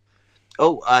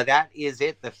 Oh, that is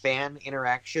it. The fan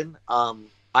interaction. I'm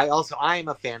a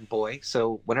fanboy.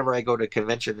 So whenever I go to a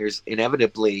convention, there's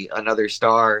inevitably another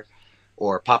star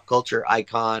or pop culture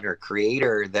icon or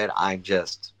creator that I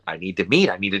need to meet.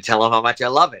 I need to tell them how much I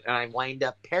love it. And I wind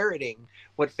up parroting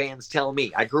what fans tell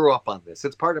me. I grew up on this.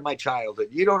 It's part of my childhood.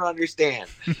 You don't understand.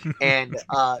 And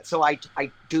so I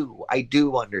do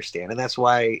understand. And that's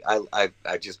why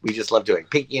we just love doing it.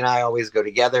 Pinky and I always go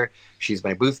together. She's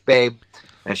my booth babe,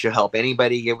 and she'll help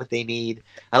anybody get what they need.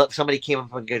 Somebody came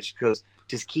up and goes,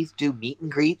 does Keith do meet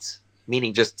and greets?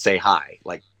 Meaning just say hi,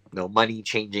 like no money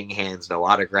changing hands, no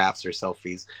autographs or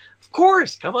selfies. Of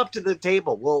course, come up to the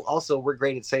table. We're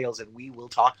great at sales, and we will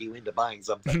talk you into buying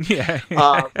something. Yeah.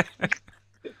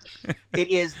 It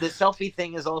is, the selfie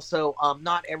thing is also,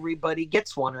 not everybody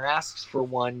gets one or asks for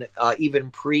one,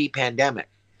 even pre-pandemic.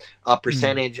 A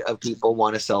percentage of people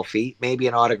want a selfie, maybe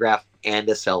an autograph and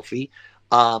a selfie.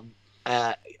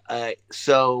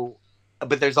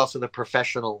 But there's also the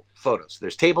professional photos.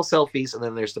 There's table selfies, and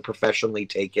then there's the professionally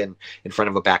taken in front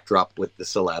of a backdrop with the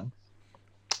celeb.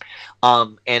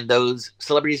 And those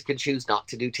celebrities can choose not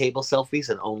to do table selfies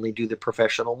and only do the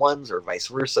professional ones, or vice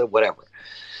versa, whatever.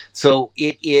 So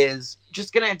it is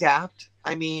just going to adapt.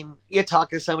 I mean, you talk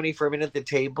to somebody for a minute at the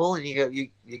table, and you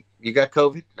got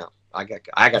COVID? No, I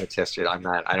got to test it. I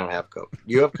don't have COVID.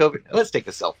 You have COVID? Let's take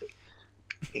a selfie.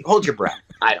 Hold your breath.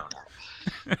 I don't know.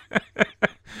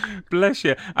 Bless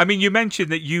you. I mean, you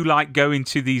mentioned that you like going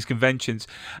to these conventions.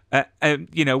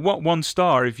 What one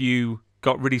star have you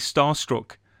got really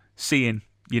starstruck seeing,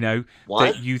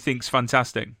 that you think's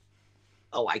fantastic?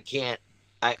 Oh, I can't.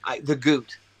 The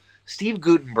Goot. Steve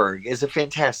Guttenberg is a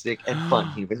fantastic and fun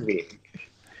human being.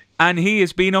 And he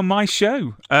has been on my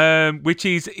show, which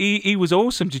is he was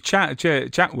awesome to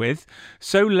chat with.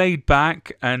 So laid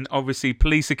back, and obviously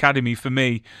Police Academy for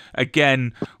me,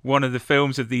 again, one of the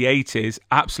films of the 80s,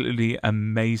 absolutely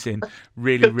amazing.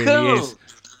 Really, really is.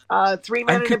 3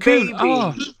 Men and a Baby.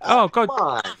 Oh God. Come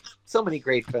on. So many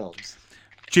great films.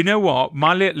 Do you know what?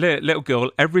 My little girl,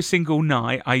 every single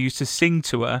night, I used to sing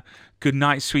to her "Good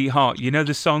Night, Sweetheart." You know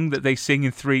the song that they sing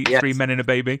in Three Men and a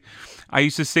Baby? I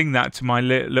used to sing that to my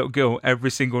little girl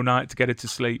every single night to get her to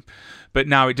sleep. But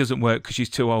now it doesn't work because she's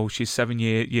too old. She's 7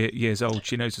 years old.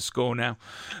 She knows the score now.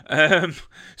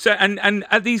 So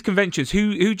at these conventions,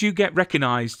 who do you get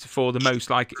recognised for the most?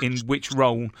 Like, in which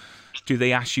role do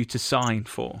they ask you to sign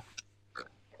for?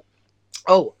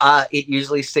 Oh, it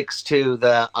usually sticks to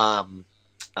the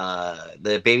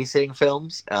babysitting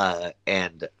films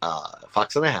and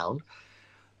Fox and the Hound.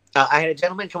 I had a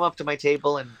gentleman come up to my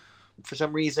table, and for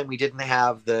some reason we didn't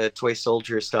have the Toy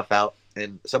Soldier stuff out.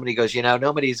 And somebody goes,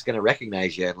 nobody's going to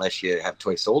recognize you unless you have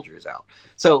Toy Soldiers out.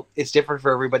 So it's different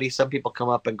for everybody. Some people come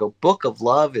up and go, Book of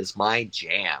Love is my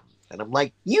jam. And I'm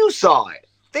like, you saw it.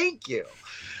 Thank you.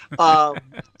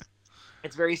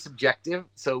 It's very subjective.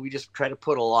 So we just try to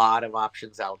put a lot of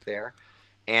options out there.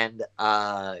 And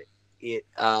it's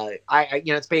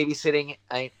babysitting,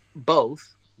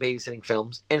 both babysitting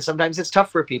films. And sometimes it's tough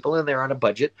for people and they're on a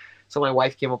budget. So my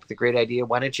wife came up with a great idea.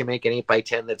 Why don't you make an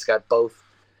 8x10 that's got both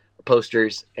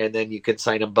posters, and then you can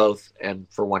sign them both and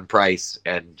for one price,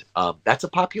 and that's a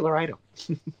popular item.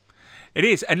 It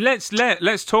is. And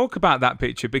let's talk about that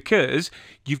picture, because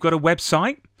you've got a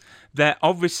website that,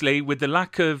 obviously, with the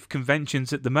lack of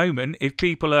conventions at the moment, if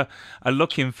people are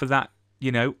looking for that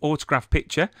autograph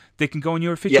picture, they can go on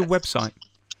your official website.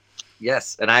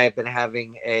 Yes, and I have been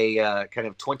having a kind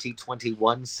of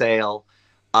 2021 sale.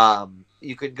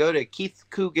 You can go to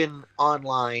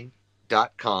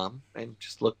KeithCooganOnline.com and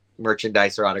just look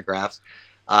merchandise or autographs.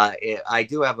 I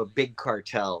do have a Big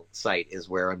Cartel site is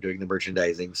where I'm doing the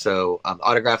merchandising. So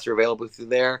autographs are available through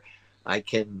there. I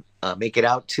can make it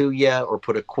out to you or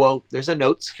put a quote. There's a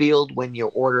notes field when you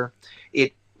order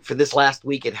it. For this last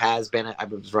week, it has been, I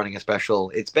was running a special.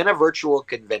 It's been a virtual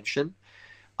convention.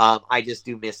 I just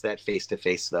do miss that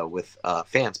face-to-face, though, with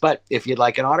fans. But if you'd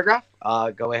like an autograph,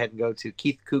 go ahead and go to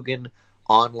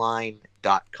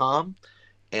KeithCooganOnline.com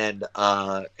and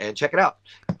check it out.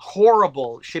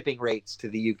 Horrible shipping rates to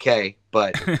the UK,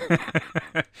 but do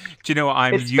you know what?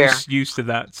 I'm used to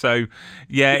that. So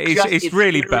yeah, it's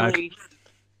really bad.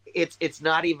 It's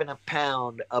not even a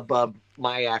pound above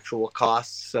my actual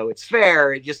costs, so it's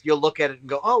fair. You'll look at it and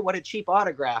go, "Oh, what a cheap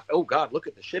autograph! Oh God, look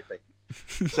at the shipping."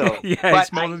 So yeah,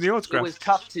 it's more than the autograph. It was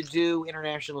tough to do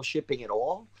international shipping at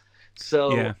all.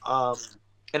 So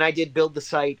and I did build the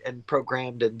site and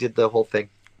programmed and did the whole thing.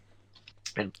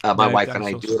 And my wife and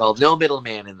I do it all. No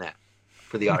middleman in that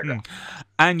for the autograph.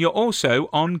 And you're also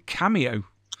on Cameo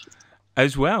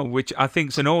as well, which I think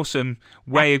is an awesome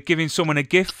way of giving someone a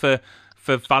gift for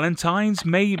Valentine's,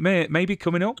 maybe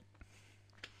coming up.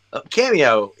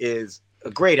 Cameo is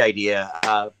a great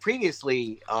idea.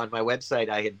 Previously on my website,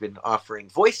 I had been offering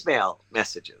voicemail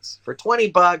messages for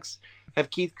 $20. Have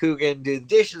Keith Coogan do the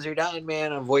dishes are done,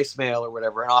 man, on voicemail or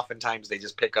whatever. And oftentimes they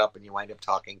just pick up and you wind up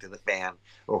talking to the fan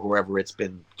or whoever it's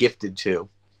been gifted to.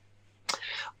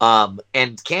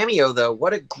 And Cameo, though,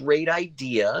 what a great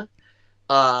idea.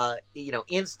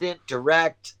 Instant,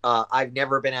 direct. I've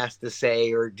never been asked to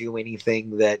say or do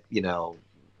anything that,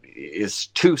 is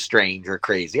too strange or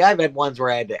crazy. I've had ones where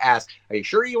I had to ask, are you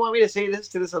sure you want me to say this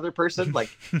to this other person? Like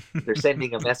they're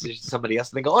sending a message to somebody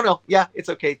else and they go, oh no, yeah, it's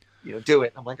okay. Do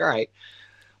it. I'm like, all right.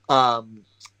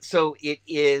 So it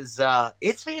is,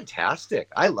 it's fantastic.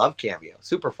 I love Cameo.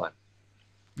 Super fun.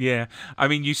 Yeah. I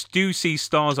mean, you do see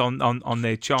stars on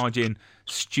there charging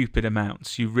stupid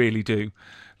amounts. You really do.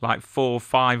 Like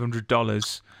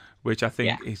 $400-500, which I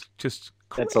think is just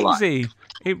crazy. That's a lot. It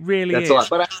really is. That's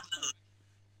a lot. But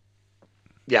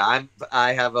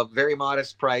I have a very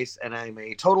modest price, and I'm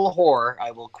a total whore.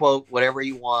 I will quote whatever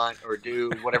you want, or do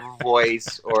whatever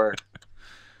voice, or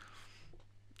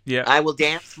I will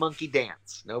dance, monkey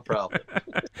dance, no problem.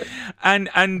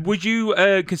 And would you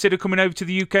consider coming over to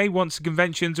the UK once the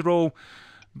conventions are all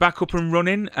back up and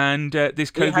running and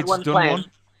this COVID's done one?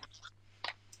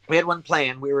 We had one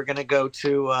plan. We were going to go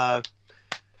to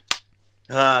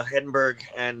Edinburgh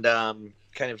and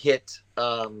kind of hit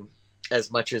as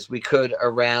much as we could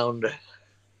around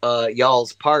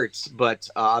y'all's parts, but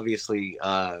obviously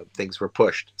things were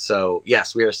pushed. So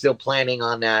yes, we are still planning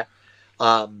on that.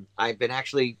 I've been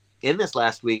actually in this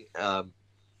last week had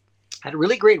a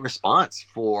really great response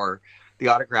for the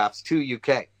autographs to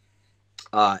UK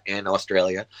and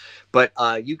Australia, but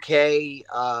UK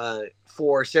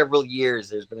for several years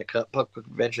there's been a couple of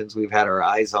conventions we've had our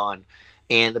eyes on.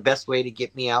 And the best way to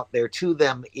get me out there to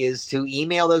them is to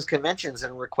email those conventions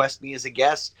and request me as a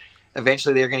guest.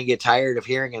 eventually they're going to get tired of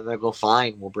hearing him. They'll go,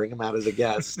 fine, we'll bring him out as a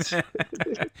guest.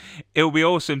 It'll be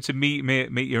awesome to meet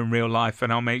you in real life,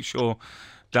 and I'll make sure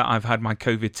that I've had my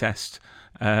COVID test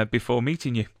before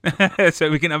meeting you,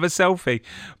 so we can have a selfie.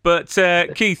 But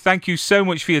Keith, thank you so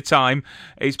much for your time.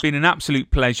 It's been an absolute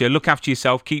pleasure. Look after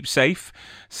yourself. Keep safe.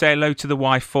 Say hello to the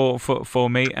wife for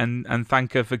me, and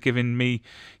thank her for giving me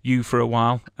you for a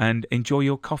while. And enjoy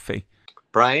your coffee.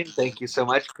 Brian, thank you so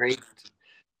much.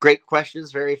 Great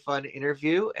questions. Very fun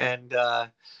interview. And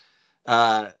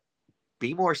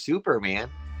be more super, man.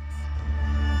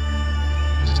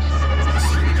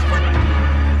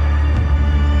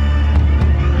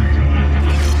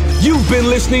 You've been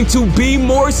listening to Be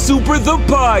More Super, the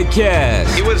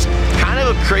podcast. It was kind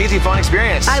of a crazy, fun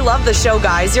experience. I love the show,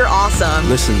 guys. You're awesome.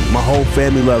 Listen, my whole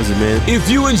family loves it, man. If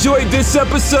you enjoyed this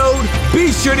episode,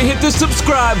 be sure to hit the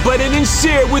subscribe button and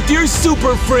share with your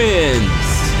super friends.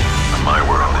 In my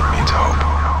world, it means hope.